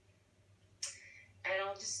 And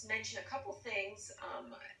I'll just mention a couple things.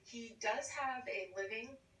 He does have a living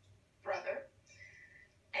brother,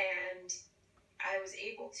 and I was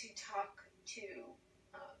able to talk to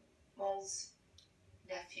Mull's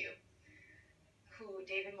nephew,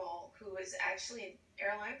 David Moll, who was actually an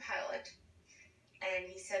airline pilot. And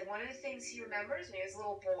he said one of the things he remembers when he was a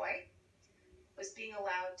little boy was being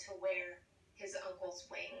allowed to wear his uncle's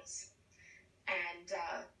wings. And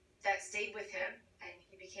that stayed with him, and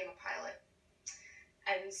he became a pilot.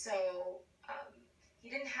 And so he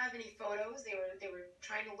didn't have any photos. They were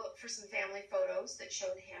trying to look for some family photos that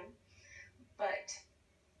showed him. But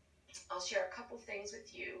I'll share a couple things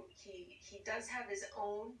with you. He does have his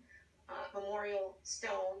own memorial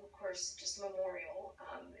stone, of course, just a memorial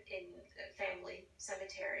in the family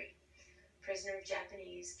cemetery. Prisoner of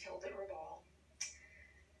Japanese killed at Rabaul.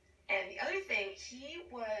 And the other thing, he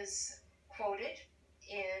was quoted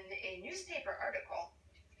in a newspaper article.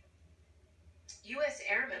 U.S.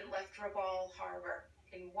 airmen left Rabaul Harbor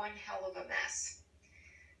in one hell of a mess.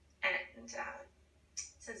 And it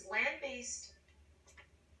says land-based,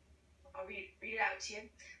 I'll read it out to you.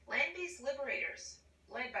 Land-based liberators,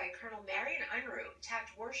 led by Colonel Marion Unruh,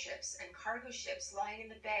 attacked warships and cargo ships lying in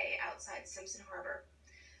the bay outside Simpson Harbor.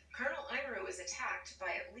 Colonel Unruh was attacked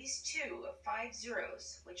by at least 2 of 5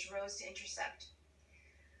 Zeros, which rose to intercept.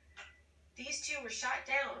 These 2 were shot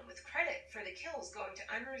down, with credit for the kills going to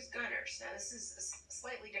Unruh's gunners. Now, this is a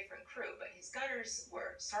slightly different crew, but his gunners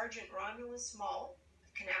were Sergeant Romulus Mall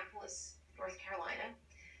of Kannapolis, North Carolina,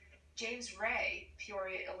 James Ray,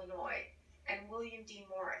 Peoria, Illinois, and William D.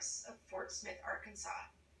 Morris of Fort Smith, Arkansas.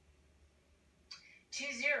 2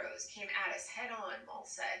 Zeros came at us head-on, Mall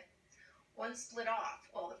said. One split off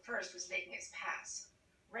while the first was making its pass.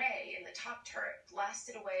 Ray, in the top turret,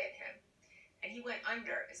 blasted away at him, and he went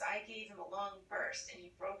under as I gave him a long burst and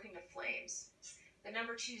he broke into flames. The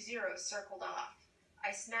number 2 Zeros circled off.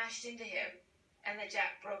 I smashed into him, and the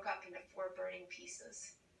Jap broke up into 4 burning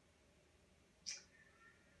pieces.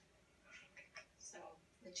 So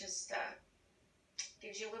it just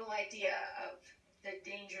gives you a little idea of the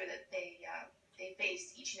danger that they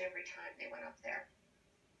faced each and every time they went up there.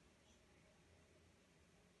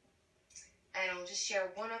 And I'll just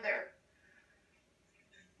share one other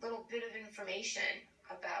little bit of information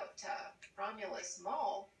about Romulus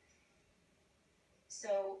Mall.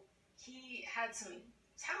 So he had some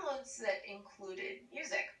talents that included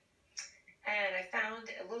music. And I found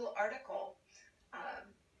a little article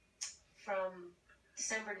from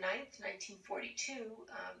December 9th, 1942,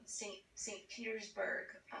 St. Petersburg,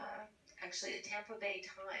 actually the Tampa Bay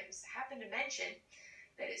Times, happened to mention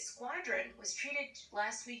that his squadron was treated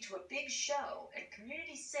last week to a big show and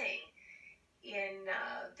community sing in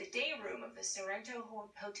the day room of the Sorrento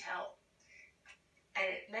Hotel. And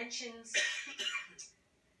it mentions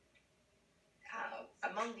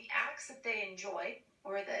among the acts that they enjoyed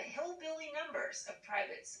were the hillbilly numbers of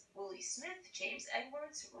Privates Willie Smith, James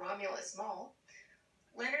Edwards, Romulus Mall,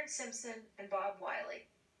 Leonard Simpson, and Bob Wiley.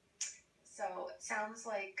 So it sounds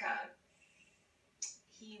like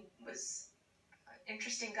he was an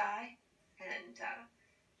interesting guy and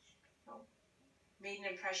made an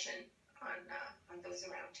impression on those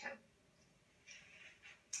around him.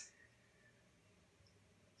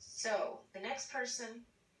 So the next person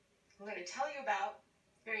I'm going to tell you about,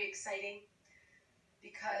 very exciting,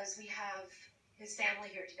 because we have his family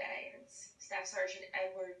here today. It's Staff Sergeant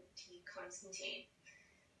Edward T. Constantine,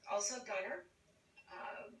 also a gunner,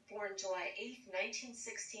 born July 8th,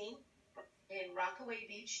 1916 in Rockaway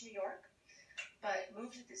Beach, New York, but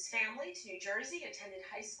moved with his family to New Jersey, attended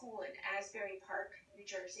high school in Asbury Park, New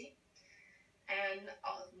Jersey. And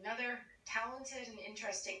another talented and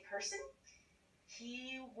interesting person,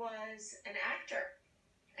 he was an actor.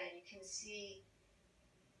 And you can see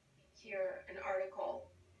here an article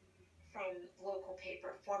from the local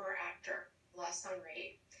paper, former actor, lost on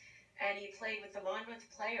raid. And he played with the Monmouth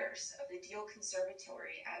Players of the Deal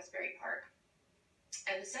Conservatory, Asbury Park.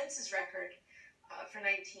 And the census record for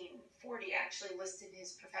 1940 actually listed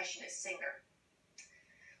his profession as singer.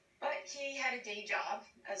 But he had a day job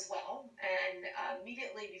as well, and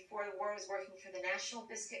immediately before the war was working for the National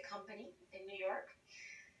Biscuit Company in New York.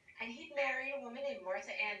 And he'd married a woman named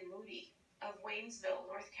Martha Ann Moody of Waynesville,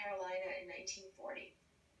 North Carolina in 1940.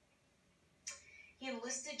 He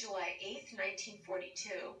enlisted July 8th,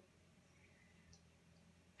 1942,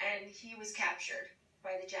 and he was captured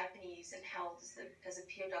by the Japanese and held as a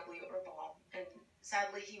POW at Rabaul. And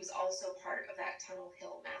sadly, he was also part of that Tunnel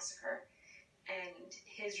Hill Massacre, and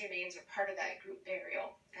his remains are part of that group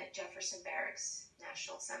burial at Jefferson Barracks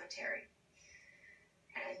National Cemetery.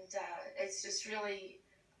 And it's just really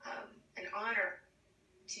an honor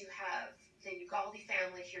to have the Ugalde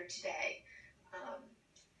family here today.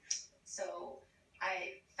 So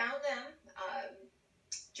I found them.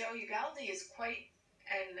 Joe Ugalde is quite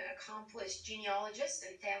an accomplished genealogist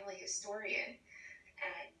and family historian,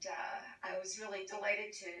 I was really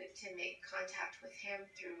delighted to make contact with him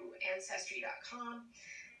through Ancestry.com,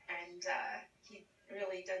 and he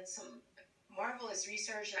really done some marvelous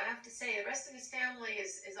research. And I have to say, the rest of his family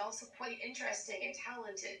is also quite interesting and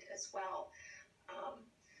talented as well.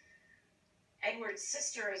 Edward's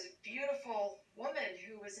sister is a beautiful woman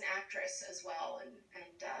who was an actress as well, and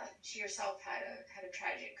she herself had a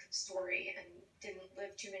tragic story and didn't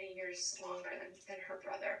live too many years longer than her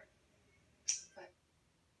brother. But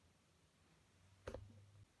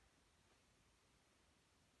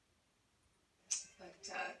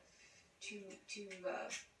two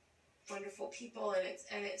wonderful people,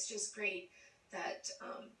 and it's just great that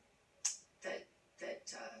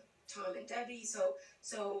Tom and Debbie. So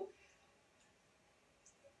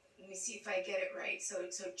let me see if I get it right. So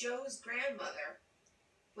Joe's grandmother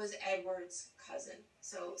was Edward's cousin.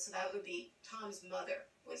 So that would be Tom's mother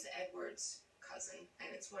was Edward's cousin, and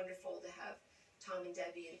it's wonderful to have Tom and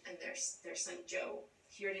Debbie and their son Joe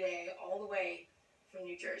here today, all the way from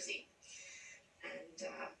New Jersey. And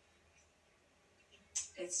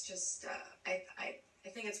it's just I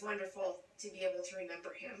think it's wonderful to be able to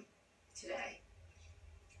remember him today.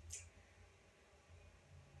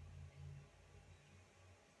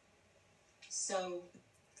 So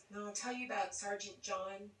now I'll tell you about Sergeant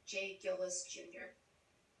John J. Gillis Jr.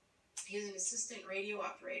 He was an assistant radio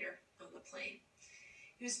operator on the plane.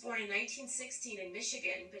 He was born in 1916 in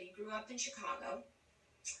Michigan, but he grew up in Chicago.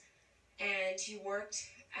 And he worked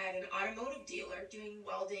at an automotive dealer doing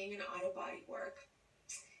welding and auto body work.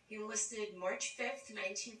 He enlisted March 5th,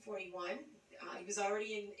 1941. He was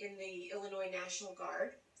already in the Illinois National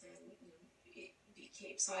Guard and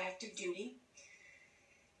saw active duty.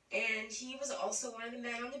 And he was also one of the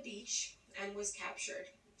men on the beach and was captured.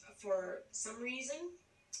 For some reason,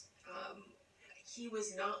 he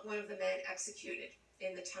was not one of the men executed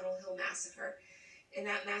in the Tunnel Hill Massacre. In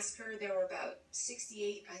that massacre, there were about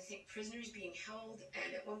 68, I think, prisoners being held,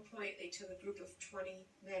 and at one point they took a group of 20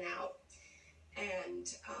 men out and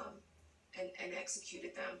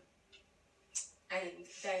executed them, and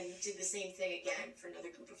then did the same thing again for another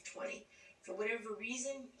group of 20. For whatever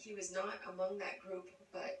reason, he was not among that group,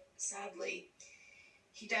 but sadly,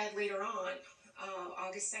 he died later on,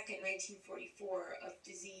 August 2nd, 1944, of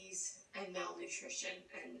disease and malnutrition,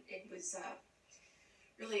 and it was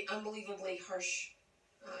really unbelievably harsh,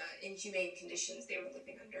 inhumane conditions they were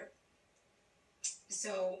living under.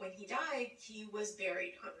 So when he died, he was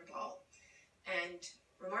buried on Rabaul, and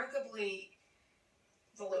remarkably,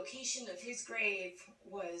 the location of his grave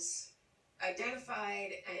was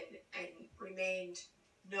identified and remained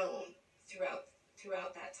known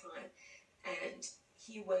throughout that time, and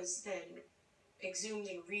he was then exhumed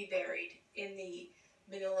and reburied in the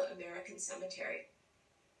Manila American Cemetery.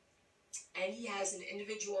 And he has an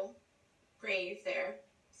individual grave there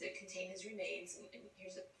that contains his remains, and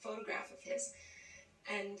here's a photograph of his.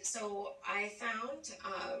 And so I found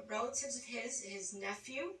relatives of his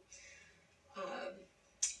nephew,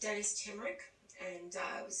 Dennis Timrick, and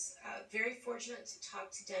I was very fortunate to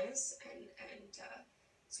talk to Dennis and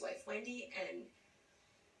his wife Wendy, and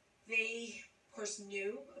they, of course,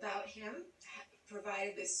 knew about him,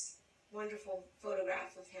 provided this wonderful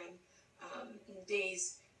photograph of him in the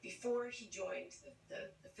days before he joined the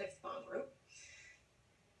 5th Bomb Group.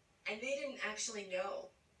 And they didn't actually know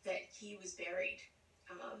that he was buried.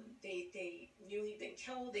 They knew he'd been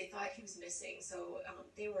killed. They thought he was missing. So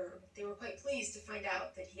they were quite pleased to find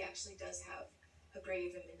out that he actually does have a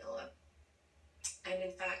grave in Manila. And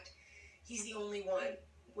in fact, he's the only one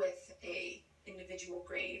with a individual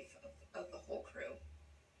grave of the whole crew.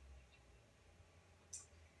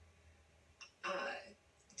 I'll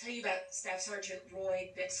tell you about Staff Sergeant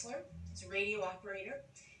Roy Bixler. He's a radio operator.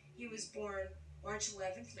 He was born March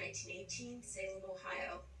 11th, 1918, Salem,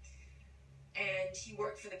 Ohio. And he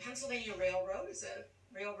worked for the Pennsylvania Railroad as a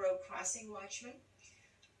railroad crossing watchman.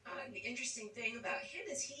 The interesting thing about him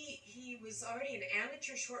is he was already an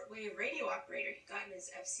amateur shortwave radio operator. He'd gotten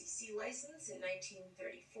his FCC license in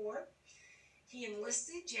 1934. He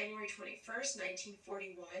enlisted January 21st,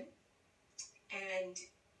 1941. And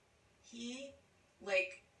he,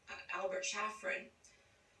 like Albert Shafran,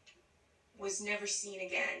 was never seen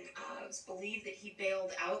again. It was believed that he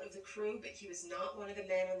bailed out of the crew, but he was not one of the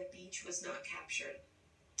men on the beach, was not captured.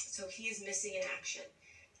 So he is missing in action,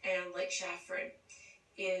 and like Shafran,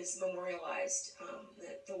 is memorialized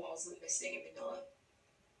at the Walls of the Missing in Manila.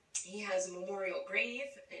 He has a memorial grave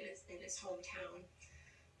in his hometown,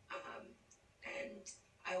 and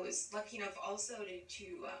I was lucky enough also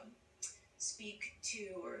to speak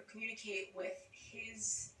to or communicate with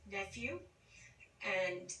his nephew,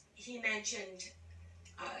 and he mentioned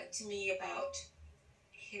to me about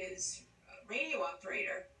his radio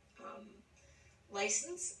operator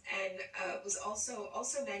license, and was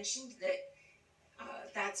also mentioned that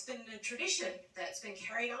that's been a tradition that's been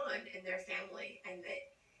carried on in their family, and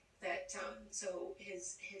so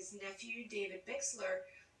his nephew David Bixler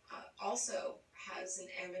also has an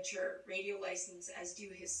amateur radio license, as do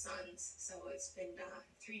his sons. So it's been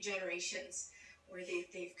 3 generations where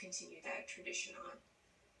they've continued that tradition on.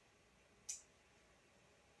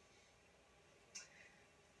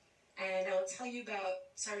 And I'll tell you about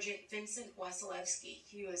Sergeant Vincent Wasilewski.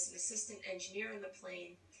 He was an assistant engineer on the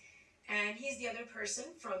plane, and he's the other person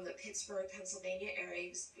from the Pittsburgh, Pennsylvania area. He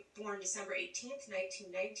was born December 18th,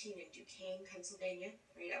 1919 in Duquesne, Pennsylvania,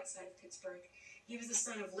 right outside of Pittsburgh. He was the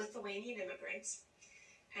son of Lithuanian immigrants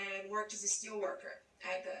and worked as a steel worker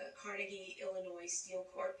at the Carnegie, Illinois Steel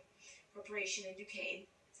Corporation in Duquesne.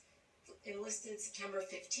 Enlisted September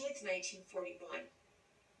 15th, 1941.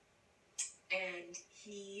 And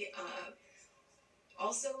he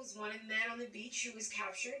also was one of the men on the beach who was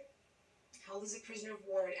captured, held as a prisoner of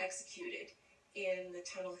war, and executed in the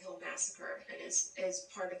Tunnel Hill Massacre, and as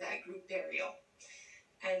part of that group burial.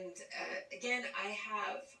 And again, I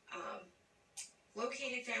have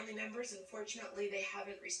located family members. Unfortunately, they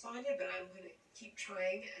haven't responded, but I'm going to keep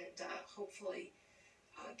trying and hopefully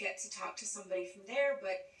get to talk to somebody from there.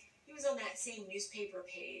 But he was on that same newspaper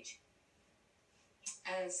page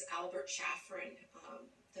as Albert Shaffrin,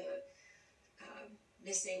 the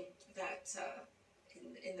missing that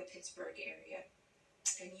in the Pittsburgh area.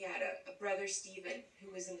 And he had a brother, Stephen,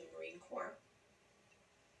 who was in the Marine Corps.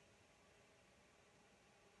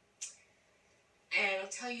 And I'll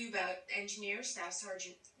tell you about engineer Staff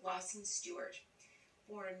Sergeant Lawson Stewart,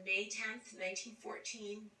 born May 10th,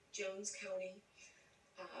 1914, Jones County,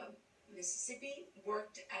 Mississippi,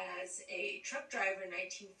 worked as a truck driver in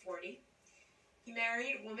 1940. He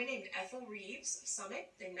married a woman named Ethel Reeves of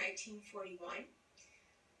Summit in 1941.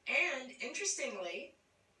 And interestingly,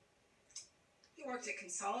 he worked at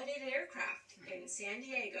Consolidated Aircraft in San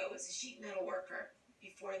Diego as a sheet metal worker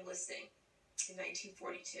before enlisting in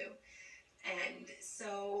 1942. And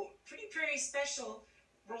so Pretty Prairie Special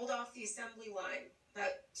rolled off the assembly line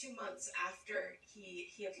about 2 months after he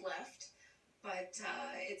had left. But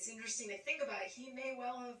it's interesting to think about. He may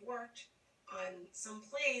well have worked on some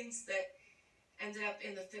planes that ended up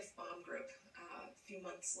in the 5th Bomb Group a few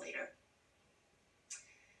months later.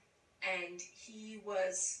 And he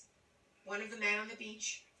was one of the men on the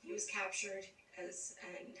beach. He was captured and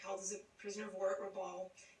held as a prisoner of war at Rabaul,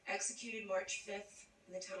 executed March 5th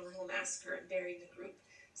in the Tunnel Hill Massacre, and buried in the group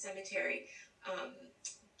cemetery.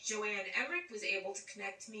 Joanne Emmerich was able to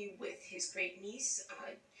connect me with his great niece,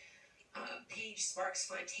 Paige Sparks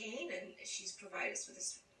Fontaine, and she's provided us with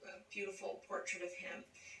this beautiful portrait of him.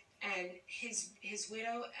 And his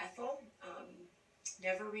widow, Ethel,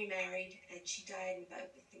 never remarried, and she died in about,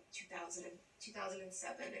 I think,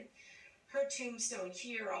 2007. And her tombstone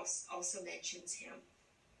here also mentions him.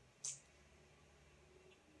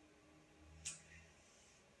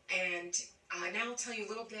 And now I'll tell you a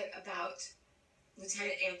little bit about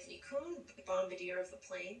Lieutenant Anthony Kuhn, the bombardier of the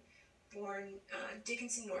plane, born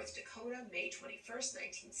Dickinson, North Dakota, May 21st,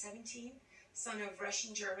 1917, son of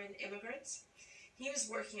Russian-German immigrants. He was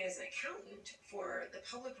working as an accountant for the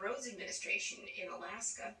Public Roads Administration in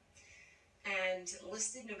Alaska, and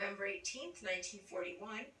enlisted November 18th,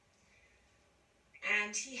 1941.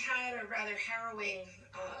 And he had a rather harrowing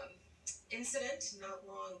incident not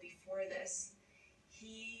long before this.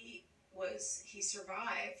 He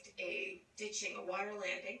survived a water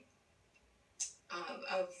landing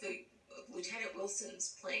of the Lieutenant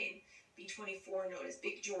Wilson's plane, B-24, known as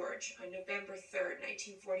Big George, on November 3rd,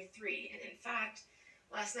 1943. And in fact,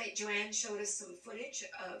 last night Joanne showed us some footage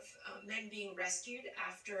of men being rescued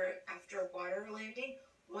after a water landing.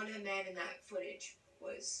 One of the men in that footage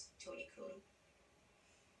was Tony Kuhn.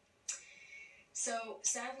 So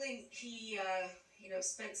sadly, he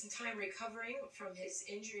spent some time recovering from his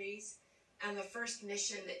injuries, and the first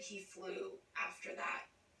mission that he flew after that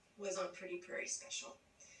was on Pretty Prairie Special.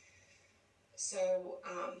 So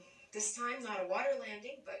this time, not a water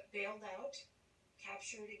landing, but bailed out,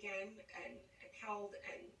 captured again, and held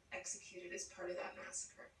and executed as part of that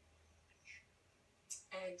massacre.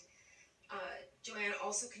 And Joanne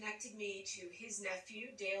also connected me to his nephew,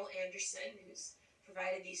 Dale Anderson, who's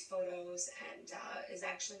provided these photos and is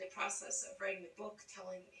actually in the process of writing the book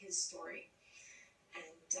telling his story. And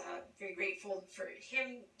very grateful for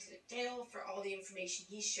him, to Dale, for all the information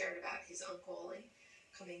he shared about his uncle and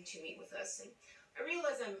coming to meet with us. And I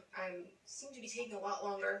realize I seem to be taking a lot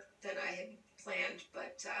longer than I had planned,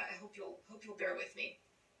 but I hope you'll bear with me.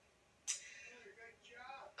 Good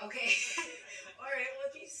job. Okay. All right. Well,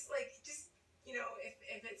 if you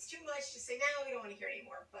too much to say now. We don't want to hear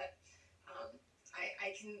anymore. But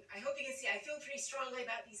I hope you can see. I feel pretty strongly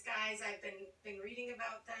about these guys. I've been reading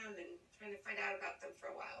about them and trying to find out about them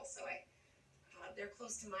for a while. So they're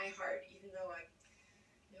close to my heart, even though I'm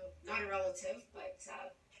not a relative. But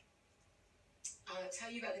I'll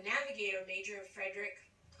tell you about the navigator, Major Frederick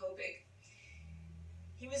Kobig.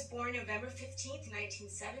 He was born November 15th,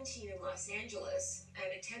 1917 in Los Angeles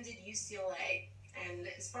and attended UCLA. And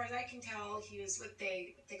as far as I can tell, he was what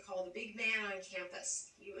they call the big man on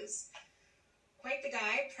campus. He was quite the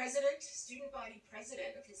guy, student body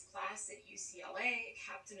president of his class at UCLA,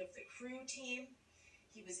 captain of the crew team.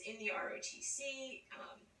 He was in the ROTC,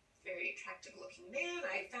 very attractive looking man.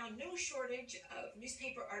 I found no shortage of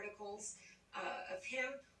newspaper articles of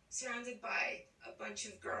him surrounded by a bunch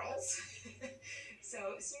of girls. So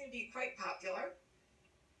it seemed to be quite popular.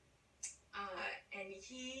 And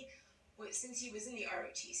since he was in the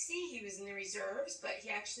ROTC, he was in the reserves, but he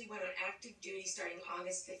actually went on active duty starting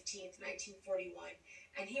August 15th, 1941.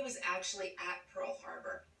 And he was actually at Pearl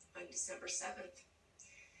Harbor on December 7th.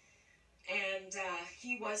 And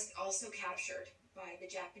he was also captured by the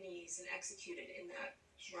Japanese and executed in that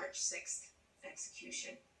March 6th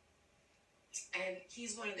execution. And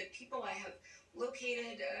he's one of the people I have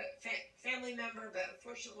located, a family member, but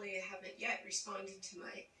unfortunately I haven't yet responded to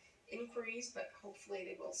my inquiries, but hopefully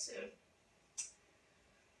they will soon.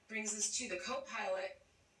 Brings us to the co-pilot,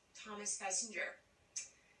 Thomas Fessinger.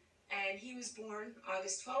 And he was born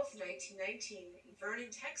August 12th, 1919 in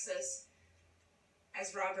Vernon, Texas,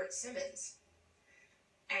 as Robert Simmons.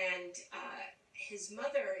 And his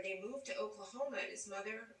mother, they moved to Oklahoma, and his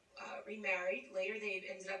mother remarried. Later they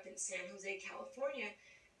ended up in San Jose, California,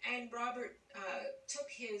 and Robert took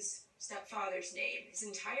his stepfather's name, his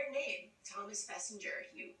entire name, Thomas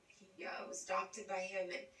Fessinger. He was adopted by him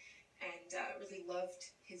and really loved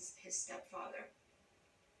his stepfather.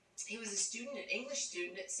 He was a student, an English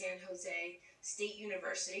student at San Jose State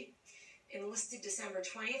University, enlisted December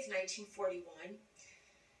 20th, 1941,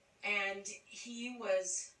 and he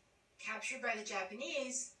was captured by the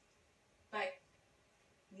Japanese, but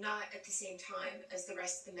not at the same time as the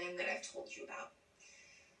rest of the men that I've told you about.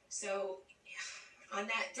 So on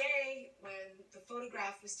that day, when the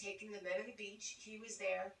photograph was taken, the men on the beach, he was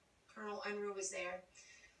there, Colonel Unruh was there.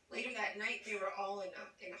 Later that night, they were all in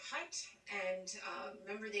a hut, and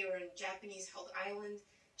remember they were in Japanese-held island.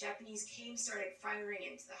 Japanese came, started firing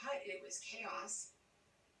into the hut. It was chaos.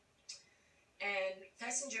 And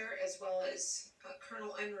Fessinger, as well as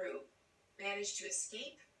Colonel Unruh, managed to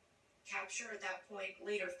escape, capture at that point,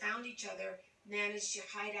 later found each other, managed to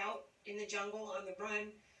hide out in the jungle on the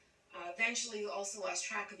run. Eventually also lost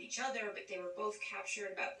track of each other, but they were both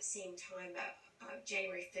captured about the same time,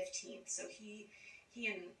 January 15th. So he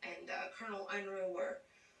and Colonel Unruh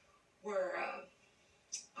were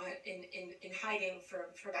in hiding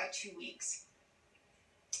for about 2 weeks.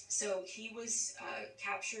 So he was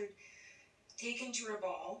captured, taken to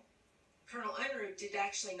Rabaul. Colonel Unruh did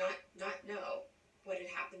actually not know what had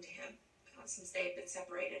happened to him since they had been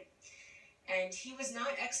separated. And he was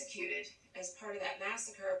not executed as part of that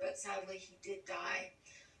massacre, but sadly he did die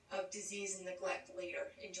of disease and neglect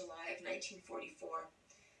later in July of 1944.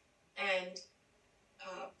 And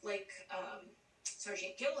like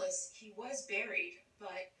Sergeant Gillis, he was buried,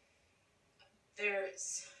 but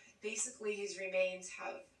basically his remains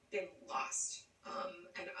have been lost.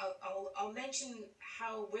 And I'll mention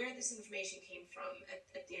where this information came from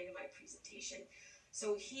at the end of my presentation.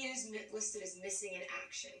 So he is listed as missing in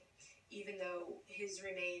action, even though his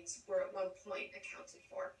remains were at one point accounted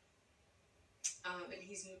for. And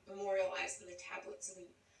he's memorialized in the tablets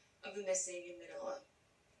of the missing in Manila.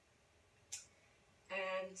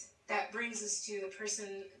 And that brings us to the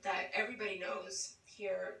person that everybody knows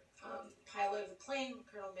here, pilot of the plane,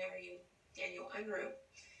 Colonel Marion Daniel Unruh,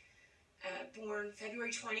 born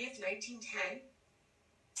February 20th, 1910,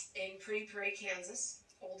 in Pretty Prairie, Kansas,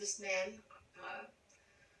 oldest man,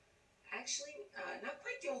 not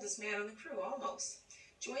quite the oldest man on the crew, almost.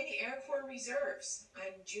 Joined the Air Corps Reserves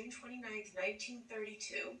on June 29th,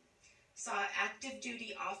 1932. Saw active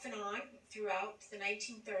duty off and on throughout the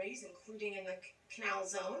 1930s, including in the Canal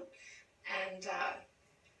Zone, and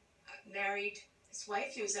married his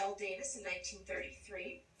wife, Yoselle Davis, in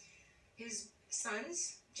 1933. His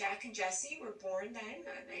sons, Jack and Jesse, were born then,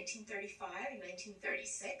 1935 and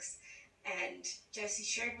 1936, and Jesse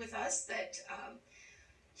shared with us that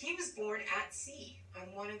he was born at sea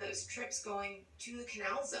on one of those trips going to the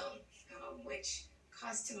Canal Zone, which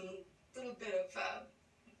caused him a little bit of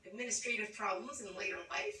administrative problems in later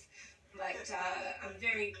life. But I'm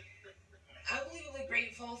very unbelievably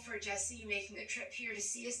grateful for Jesse making the trip here to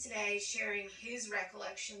see us today, sharing his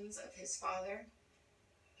recollections of his father,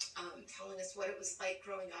 telling us what it was like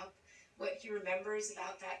growing up, what he remembers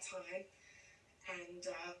about that time, and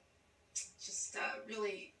just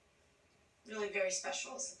really, really very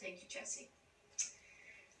special. So thank you, Jesse.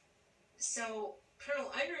 So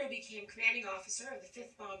Colonel Unruh became commanding officer of the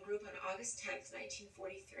 5th Bomb Group on August 10th,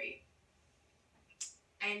 1943,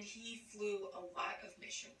 and he flew a lot of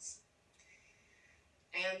missions.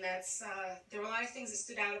 And that's, there were a lot of things that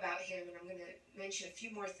stood out about him, and I'm going to mention a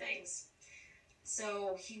few more things.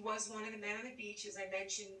 So he was one of the men on the beach, as I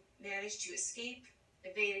mentioned, managed to escape,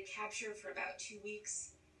 evaded capture for about 2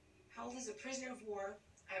 weeks, held as a prisoner of war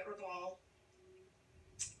at Rabaul.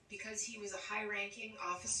 Because he was a high-ranking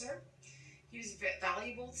officer, he was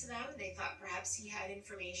valuable to them. They thought perhaps he had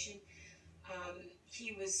information.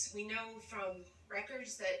 We know from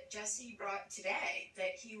records that Jesse brought today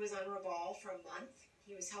that he was on Rabaul for a month.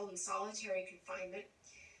 He was held in solitary confinement.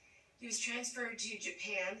 He was transferred to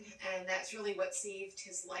Japan, and that's really what saved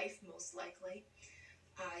his life, most likely.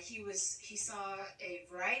 He saw a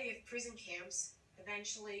variety of prison camps,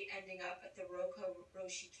 eventually ending up at the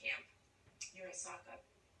Roshi camp near Osaka.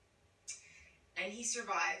 And he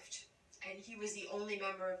survived, and he was the only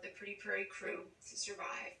member of the Pretty Prairie crew to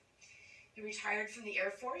survive. He retired from the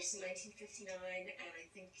Air Force in 1959, and I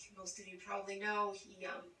think most of you probably know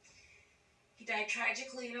he died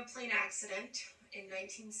tragically in a plane accident in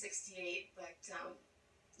 1968, but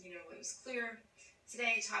you know, it was clear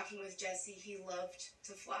today talking with Jesse, he loved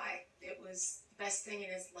to fly. It was the best thing in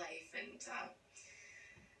his life, and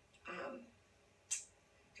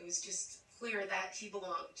it was just clear that he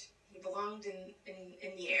belonged. He belonged in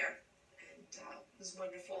the air, and it was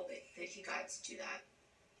wonderful that he got to do that.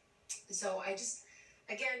 So I just,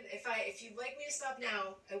 again, if you'd like me to stop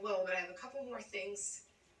now, I will, but I have a couple more things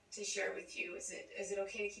to share with you. Is it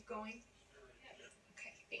okay to keep going?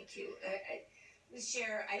 Okay, thank you. Let's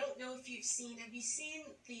share. I don't know if have you seen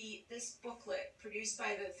this booklet produced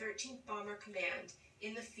by the 13th Bomber Command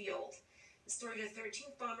in the field? The story of the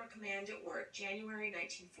 13th Bomber Command at work, January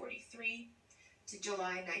 1943 to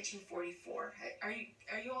July 1944. Are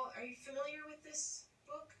you familiar with this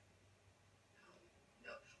book?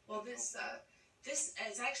 No. Well, this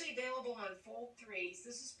is actually available on Fold 3. So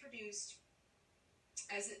this was produced,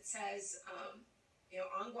 as it says,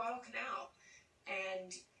 on Guadalcanal,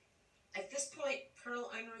 and at this point, Colonel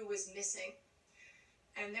Unruh was missing,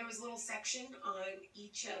 and there was a little section on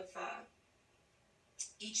each of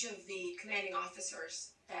the commanding officers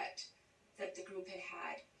that the group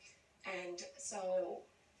had. And so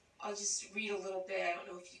I'll just read a little bit. I don't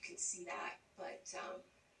know if you can see that, but it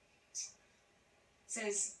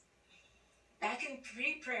says, back in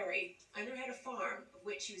Pretty Prairie, Unruh had a farm of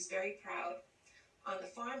which he was very proud. On the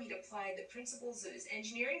farm, he'd applied the principles of his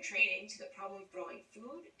engineering training to the problem of growing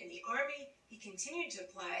food. In the Army, he continued to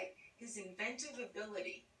apply his inventive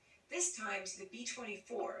ability, this time to the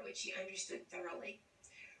B-24, which he understood thoroughly.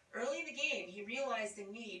 Early in the game, he realized the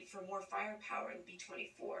need for more firepower in the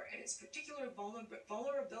B-24 and its particular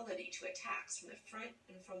vulnerability to attacks from the front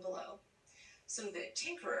and from below. So the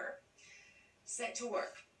tinkerer set to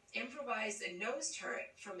work, improvised a nose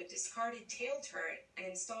turret from a discarded tail turret, and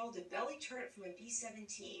installed a belly turret from a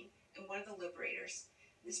B-17 in one of the Liberators.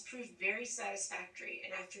 This proved very satisfactory,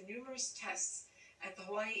 and after numerous tests at the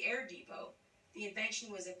Hawaii Air Depot, the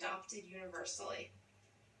invention was adopted universally.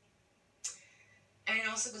 And it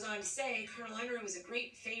also goes on to say, Colonel Unruh was a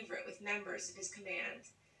great favorite with members of his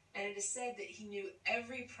command, and it is said that he knew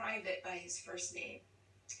every private by his first name.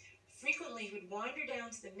 Frequently, he would wander down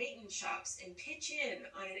to the maintenance shops and pitch in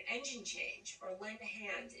on an engine change or lend a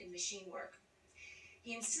hand in machine work.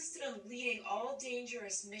 He insisted on leading all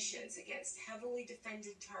dangerous missions against heavily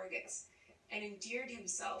defended targets and endeared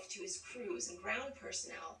himself to his crews and ground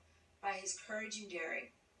personnel by his courage and daring.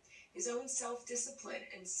 His own self-discipline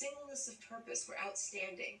and singleness of purpose were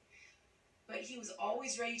outstanding, but he was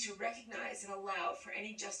always ready to recognize and allow for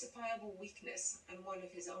any justifiable weakness on one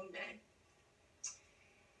of his own men.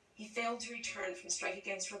 He failed to return from strike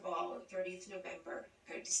against Rabaul on 30th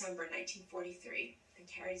December 1943, and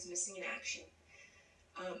carries missing in action.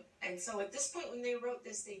 And so at this point when they wrote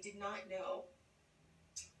this, they did not know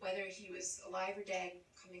whether he was alive or dead,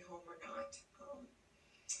 coming home or not.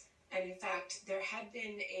 And in fact, there had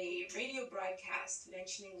been a radio broadcast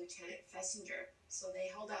mentioning Lieutenant Fessinger, so they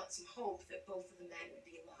held out some hope that both of the men would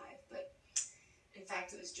be alive, but in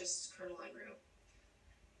fact, it was just Colonel Unruh.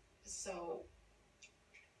 So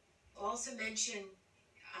I'll also mention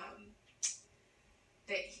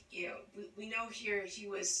that, we know here he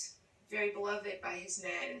was very beloved by his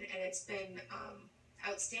men, and it's been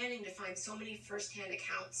outstanding to find so many first-hand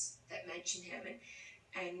accounts that mention him.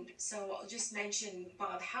 And so I'll just mention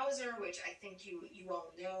Bob Hauser, which I think you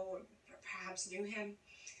all know or perhaps knew him.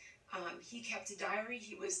 He kept a diary.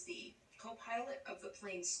 He was the co-pilot of the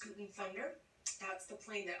plane Scootin' Thunder. That's the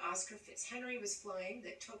plane that Oscar Fitzhenry was flying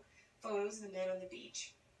that took photos of the men on the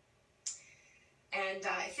beach. And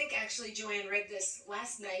I think actually Joanne read this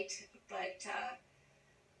last night, but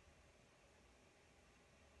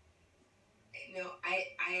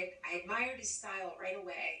I admired his style right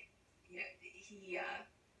away. You know,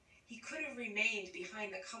 he could have remained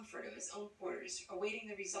behind the comfort of his own quarters, awaiting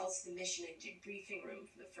the results of the mission in debriefing room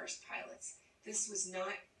from the first pilots. This was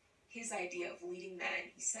not his idea of leading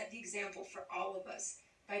men. He set the example for all of us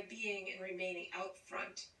by being and remaining out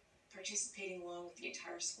front, participating along with the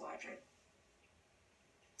entire squadron.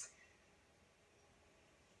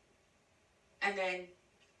 And then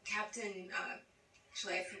Captain,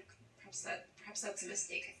 actually I think perhaps that's a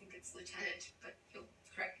mistake. I think it's Lieutenant, but you'll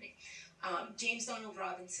correct me. James Donald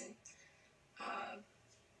Robertson.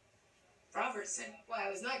 Well, I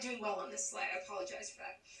was not doing well on this slide. I apologize for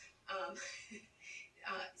that.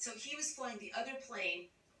 So he was flying the other plane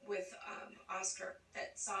with Oscar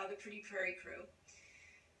that saw the Pretty Prairie crew.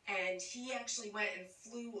 And he actually went and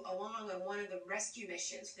flew along on one of the rescue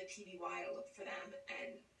missions for the PBY to look for them.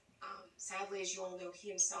 And sadly, as you all know, he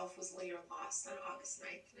himself was later lost on August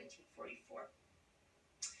 9th, 1944.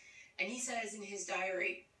 And he says in his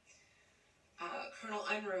diary, Colonel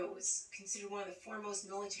Unruh was considered one of the foremost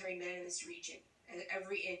military men in this region, and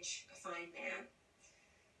every inch a fine man.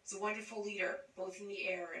 He's a wonderful leader, both in the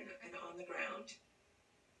air and on the ground.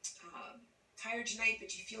 Tired tonight,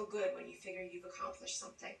 but you feel good when you figure you've accomplished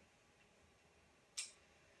something.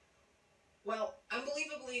 Well,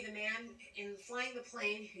 unbelievably, the man in flying the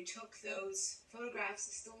plane who took those photographs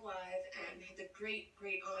is still alive, and had the great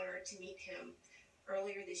honor to meet him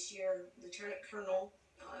earlier this year. Lieutenant Colonel,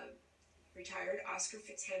 retired Oscar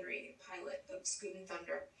Fitzhenry, pilot of Scootin'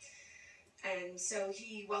 Thunder. And so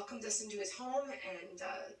he welcomed us into his home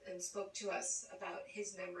and spoke to us about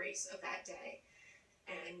his memories of that day.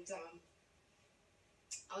 And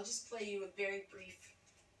I'll just play you a very brief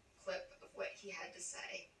clip of what he had to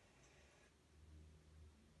say.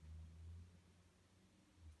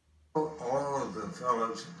 All of the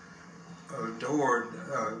fellows adored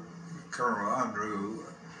Colonel Unruh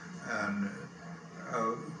and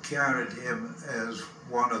counted him as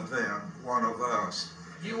one of them, one of us.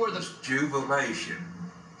 You were the jubilation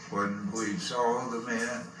when we saw the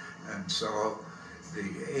men and saw the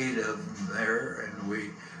 8 of them there, and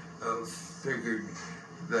we figured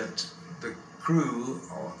that the crew,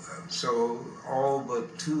 so all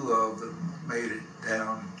but 2 of them made it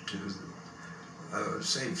down to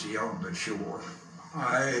safety on the shore.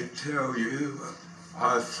 I tell you,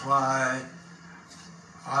 I fly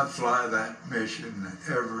that mission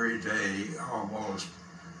every day almost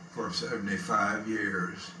for 75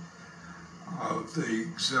 years, of the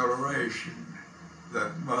exhilaration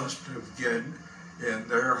that must have been in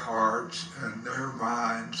their hearts and their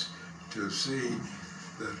minds to see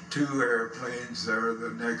the 2 airplanes there the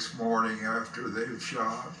next morning after they've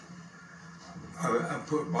shot. I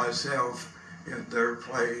put myself in their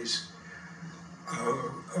place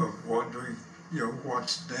of wondering, you know,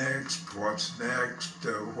 what's next,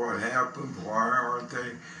 what happened, why aren't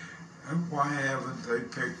they, why haven't they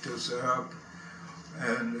picked us up?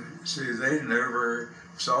 And see, they never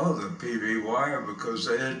saw the PBY because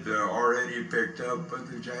they had already picked up by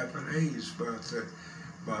the Japanese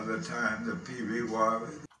by the time the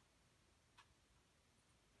PBY.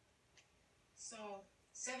 So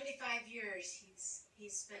 75 years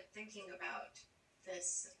he's spent thinking about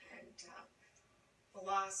this and the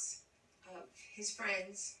loss of his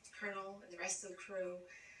friends, the colonel and the rest of the crew,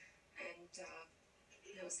 and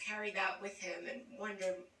has carried that with him and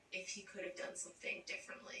wondered if he could have done something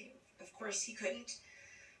differently. Of course he couldn't.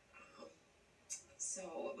 So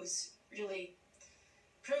it was really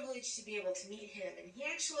a privilege to be able to meet him, and he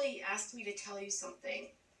actually asked me to tell you something.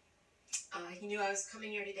 He knew I was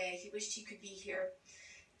coming here today. He wished he could be here,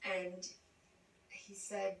 and he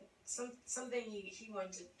said something he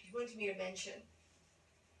wanted me to mention.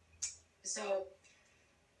 So,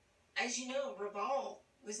 as you know, Rabaul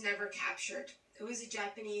was never captured. It was a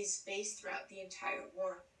Japanese base throughout the entire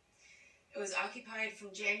war. It was occupied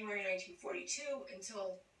from January 1942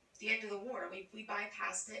 until the end of the war. We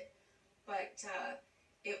bypassed it, but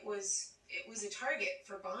it was a target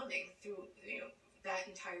for bombing through that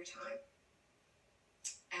entire time.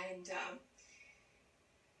 And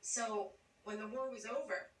so when the war was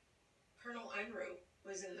over, Colonel Unruh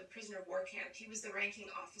was in the prisoner of war camp. He was the ranking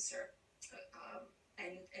officer,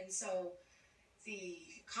 and so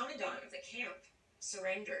the commandant of the camp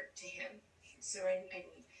surrendered to him, and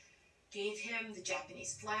gave him the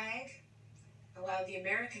Japanese flag, allowed the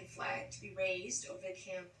American flag to be raised over the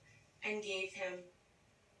camp, and gave him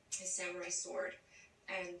his samurai sword.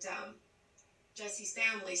 And Jesse's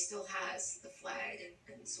family still has the flag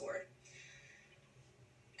and sword.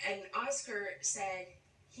 And Oscar said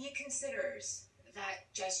he considers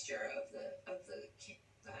that gesture of the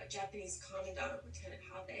Japanese commandant, Lieutenant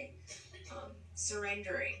Habe,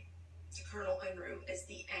 surrendering to Colonel Unruh as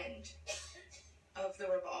the end of the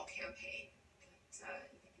Rabaul campaign. That,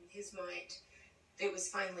 in his mind, it was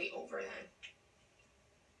finally over then.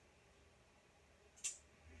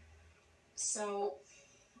 So,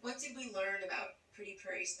 what did we learn about Pretty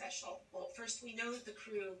Prairie Special? Well, first we know that the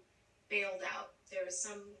crew bailed out. There was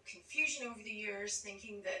some confusion over the years,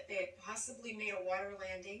 thinking that they had possibly made a water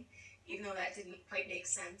landing, even though that didn't quite make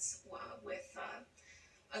sense with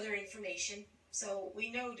other information. So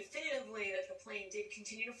we know definitively that the plane did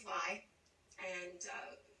continue to fly and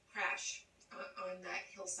crash on that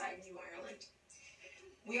hillside in New Ireland.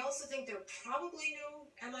 We also think there are probably no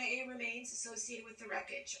MIA remains associated with the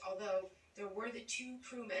wreckage, although there were the 2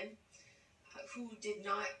 crewmen who did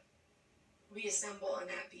not reassemble on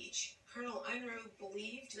that beach. Colonel Unruh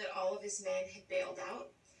believed that all of his men had bailed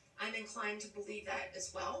out. I'm inclined to believe that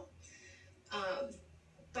as well.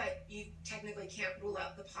 But you technically can't rule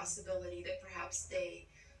out the possibility that perhaps they,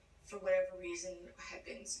 for whatever reason, had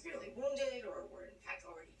been severely wounded or were in fact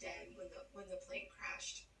already dead when the plane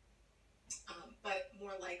crashed. But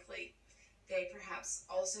more likely, they perhaps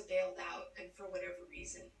also bailed out and for whatever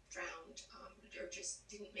reason drowned or just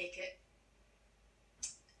didn't make it.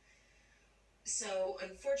 So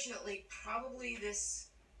unfortunately, probably this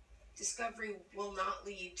discovery will not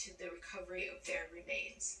lead to the recovery of their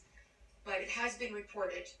remains. But it has been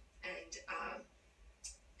reported, and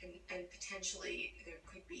potentially there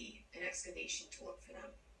could be an excavation to look for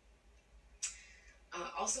them.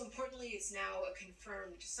 Also importantly, it's now a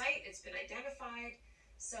confirmed site. It's been identified,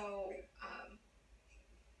 so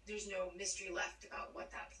there's no mystery left about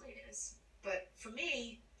what that plane is. But for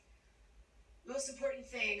me, most important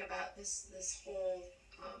thing about this whole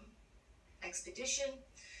expedition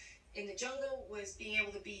in the jungle was being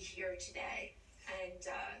able to be here today, and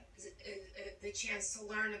the chance to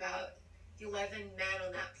learn about the 11 men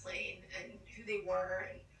on that plane and who they were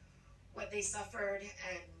and what they suffered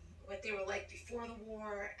and what they were like before the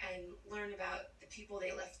war, and learn about the people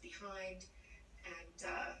they left behind, and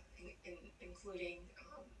including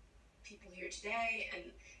people here today,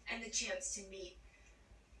 and the chance to meet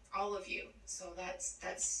all of you. So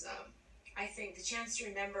that's I think the chance to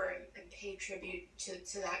remember and pay tribute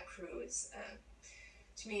to that crew is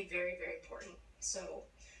to me very, very important. So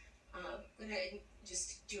I'm going to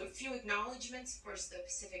just do a few acknowledgments. Of course, the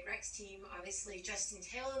Pacific Rex team, obviously Justin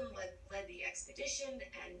Taylor led the expedition,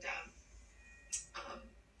 and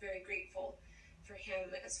very grateful for him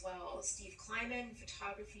as well. Steve Kleiman,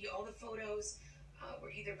 photography, all the photos were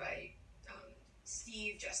either by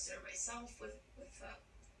Steve, Justin, or myself of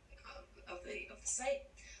the site.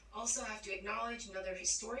 Also have to acknowledge another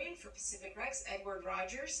historian for Pacific Rex, Edward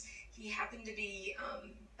Rogers. He happened to be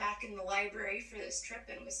back in the library for this trip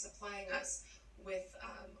and was supplying us with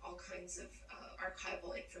all kinds of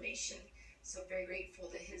archival information. So very grateful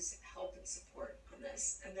to his help and support on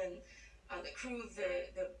this. And then the crew of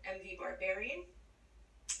the MV Barbarian,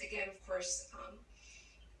 again, of course,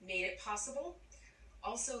 made it possible.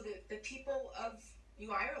 Also the people of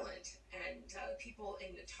New Ireland and people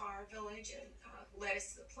in the Tar village and who led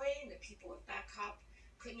us to the plane, the people of Backup,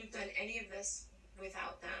 couldn't have done any of this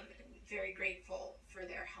without them, and very grateful for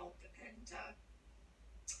their help, and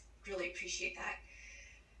really appreciate that.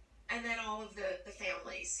 And then all of the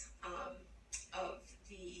families of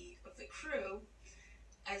the crew,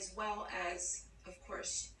 as well as, of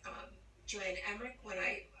course, Joanne Emmerich. When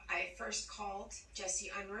I first called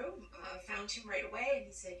Jesse Unruh, found him right away, and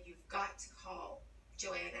he said, "You've got to call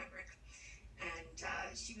Joanne Emmerich." And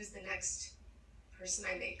she was the next person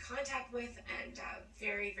I made contact with, and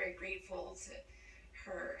very, very grateful to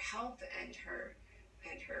her help and her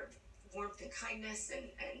warmth and kindness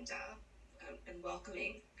and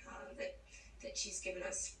welcoming that she's given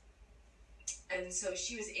us. And so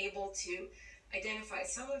she was able to identify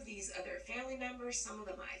some of these other family members. Some of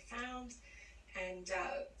them I found, and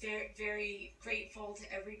very, very grateful to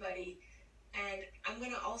everybody. And I'm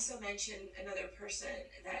going to also mention another person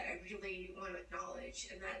that I really want to acknowledge,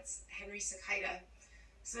 and that's Henry Sakita.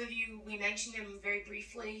 Some of you, we mentioned him very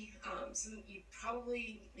briefly. Some of you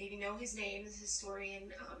probably maybe know his name as a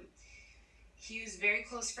historian. He was a very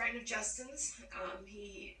close friend of Justin's.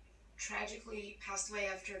 He tragically passed away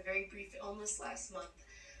after a very brief illness last month.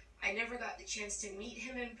 I never got the chance to meet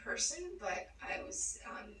him in person, but I was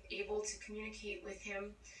able to communicate with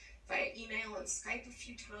him via email and Skype a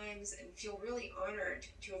few times and feel really honored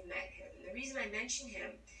to have met him. And the reason I mention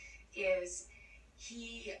him is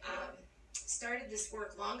he started this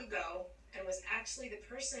work long ago and was actually the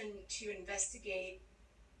person to investigate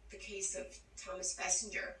the case of Thomas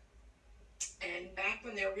Fessinger. And back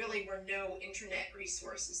when there really were no internet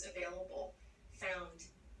resources available, found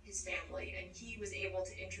his family, and he was able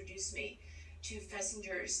to introduce me to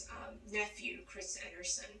Fessinger's nephew, Chris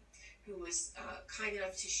Anderson, who was kind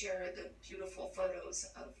enough to share the beautiful photos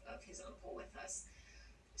of his uncle with us.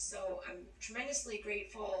 So I'm tremendously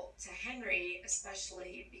grateful to Henry,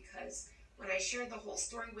 especially because when I shared the whole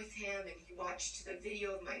story with him and he watched the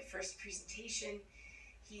video of my first presentation,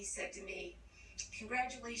 he said to me,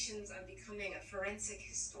 "Congratulations on becoming a forensic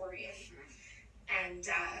historian." And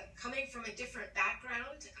coming from a different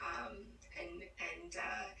background and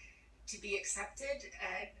to be accepted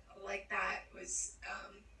like that was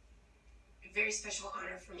a very special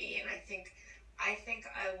honor for me. And I think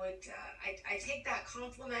I would I take that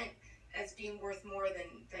compliment as being worth more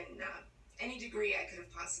than any degree I could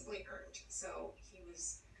have possibly earned. So he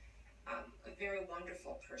was a very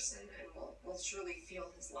wonderful person, and we'll surely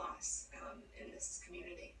feel his loss in this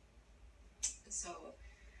community. So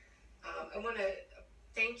I want to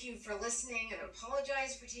thank you for listening and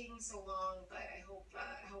apologize for taking so long, but I hope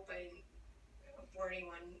I didn't bore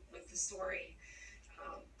anyone with the story.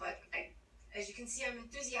 But as you can see, I'm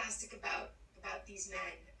enthusiastic about these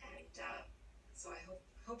men, and so I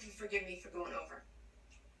hope you forgive me for going over.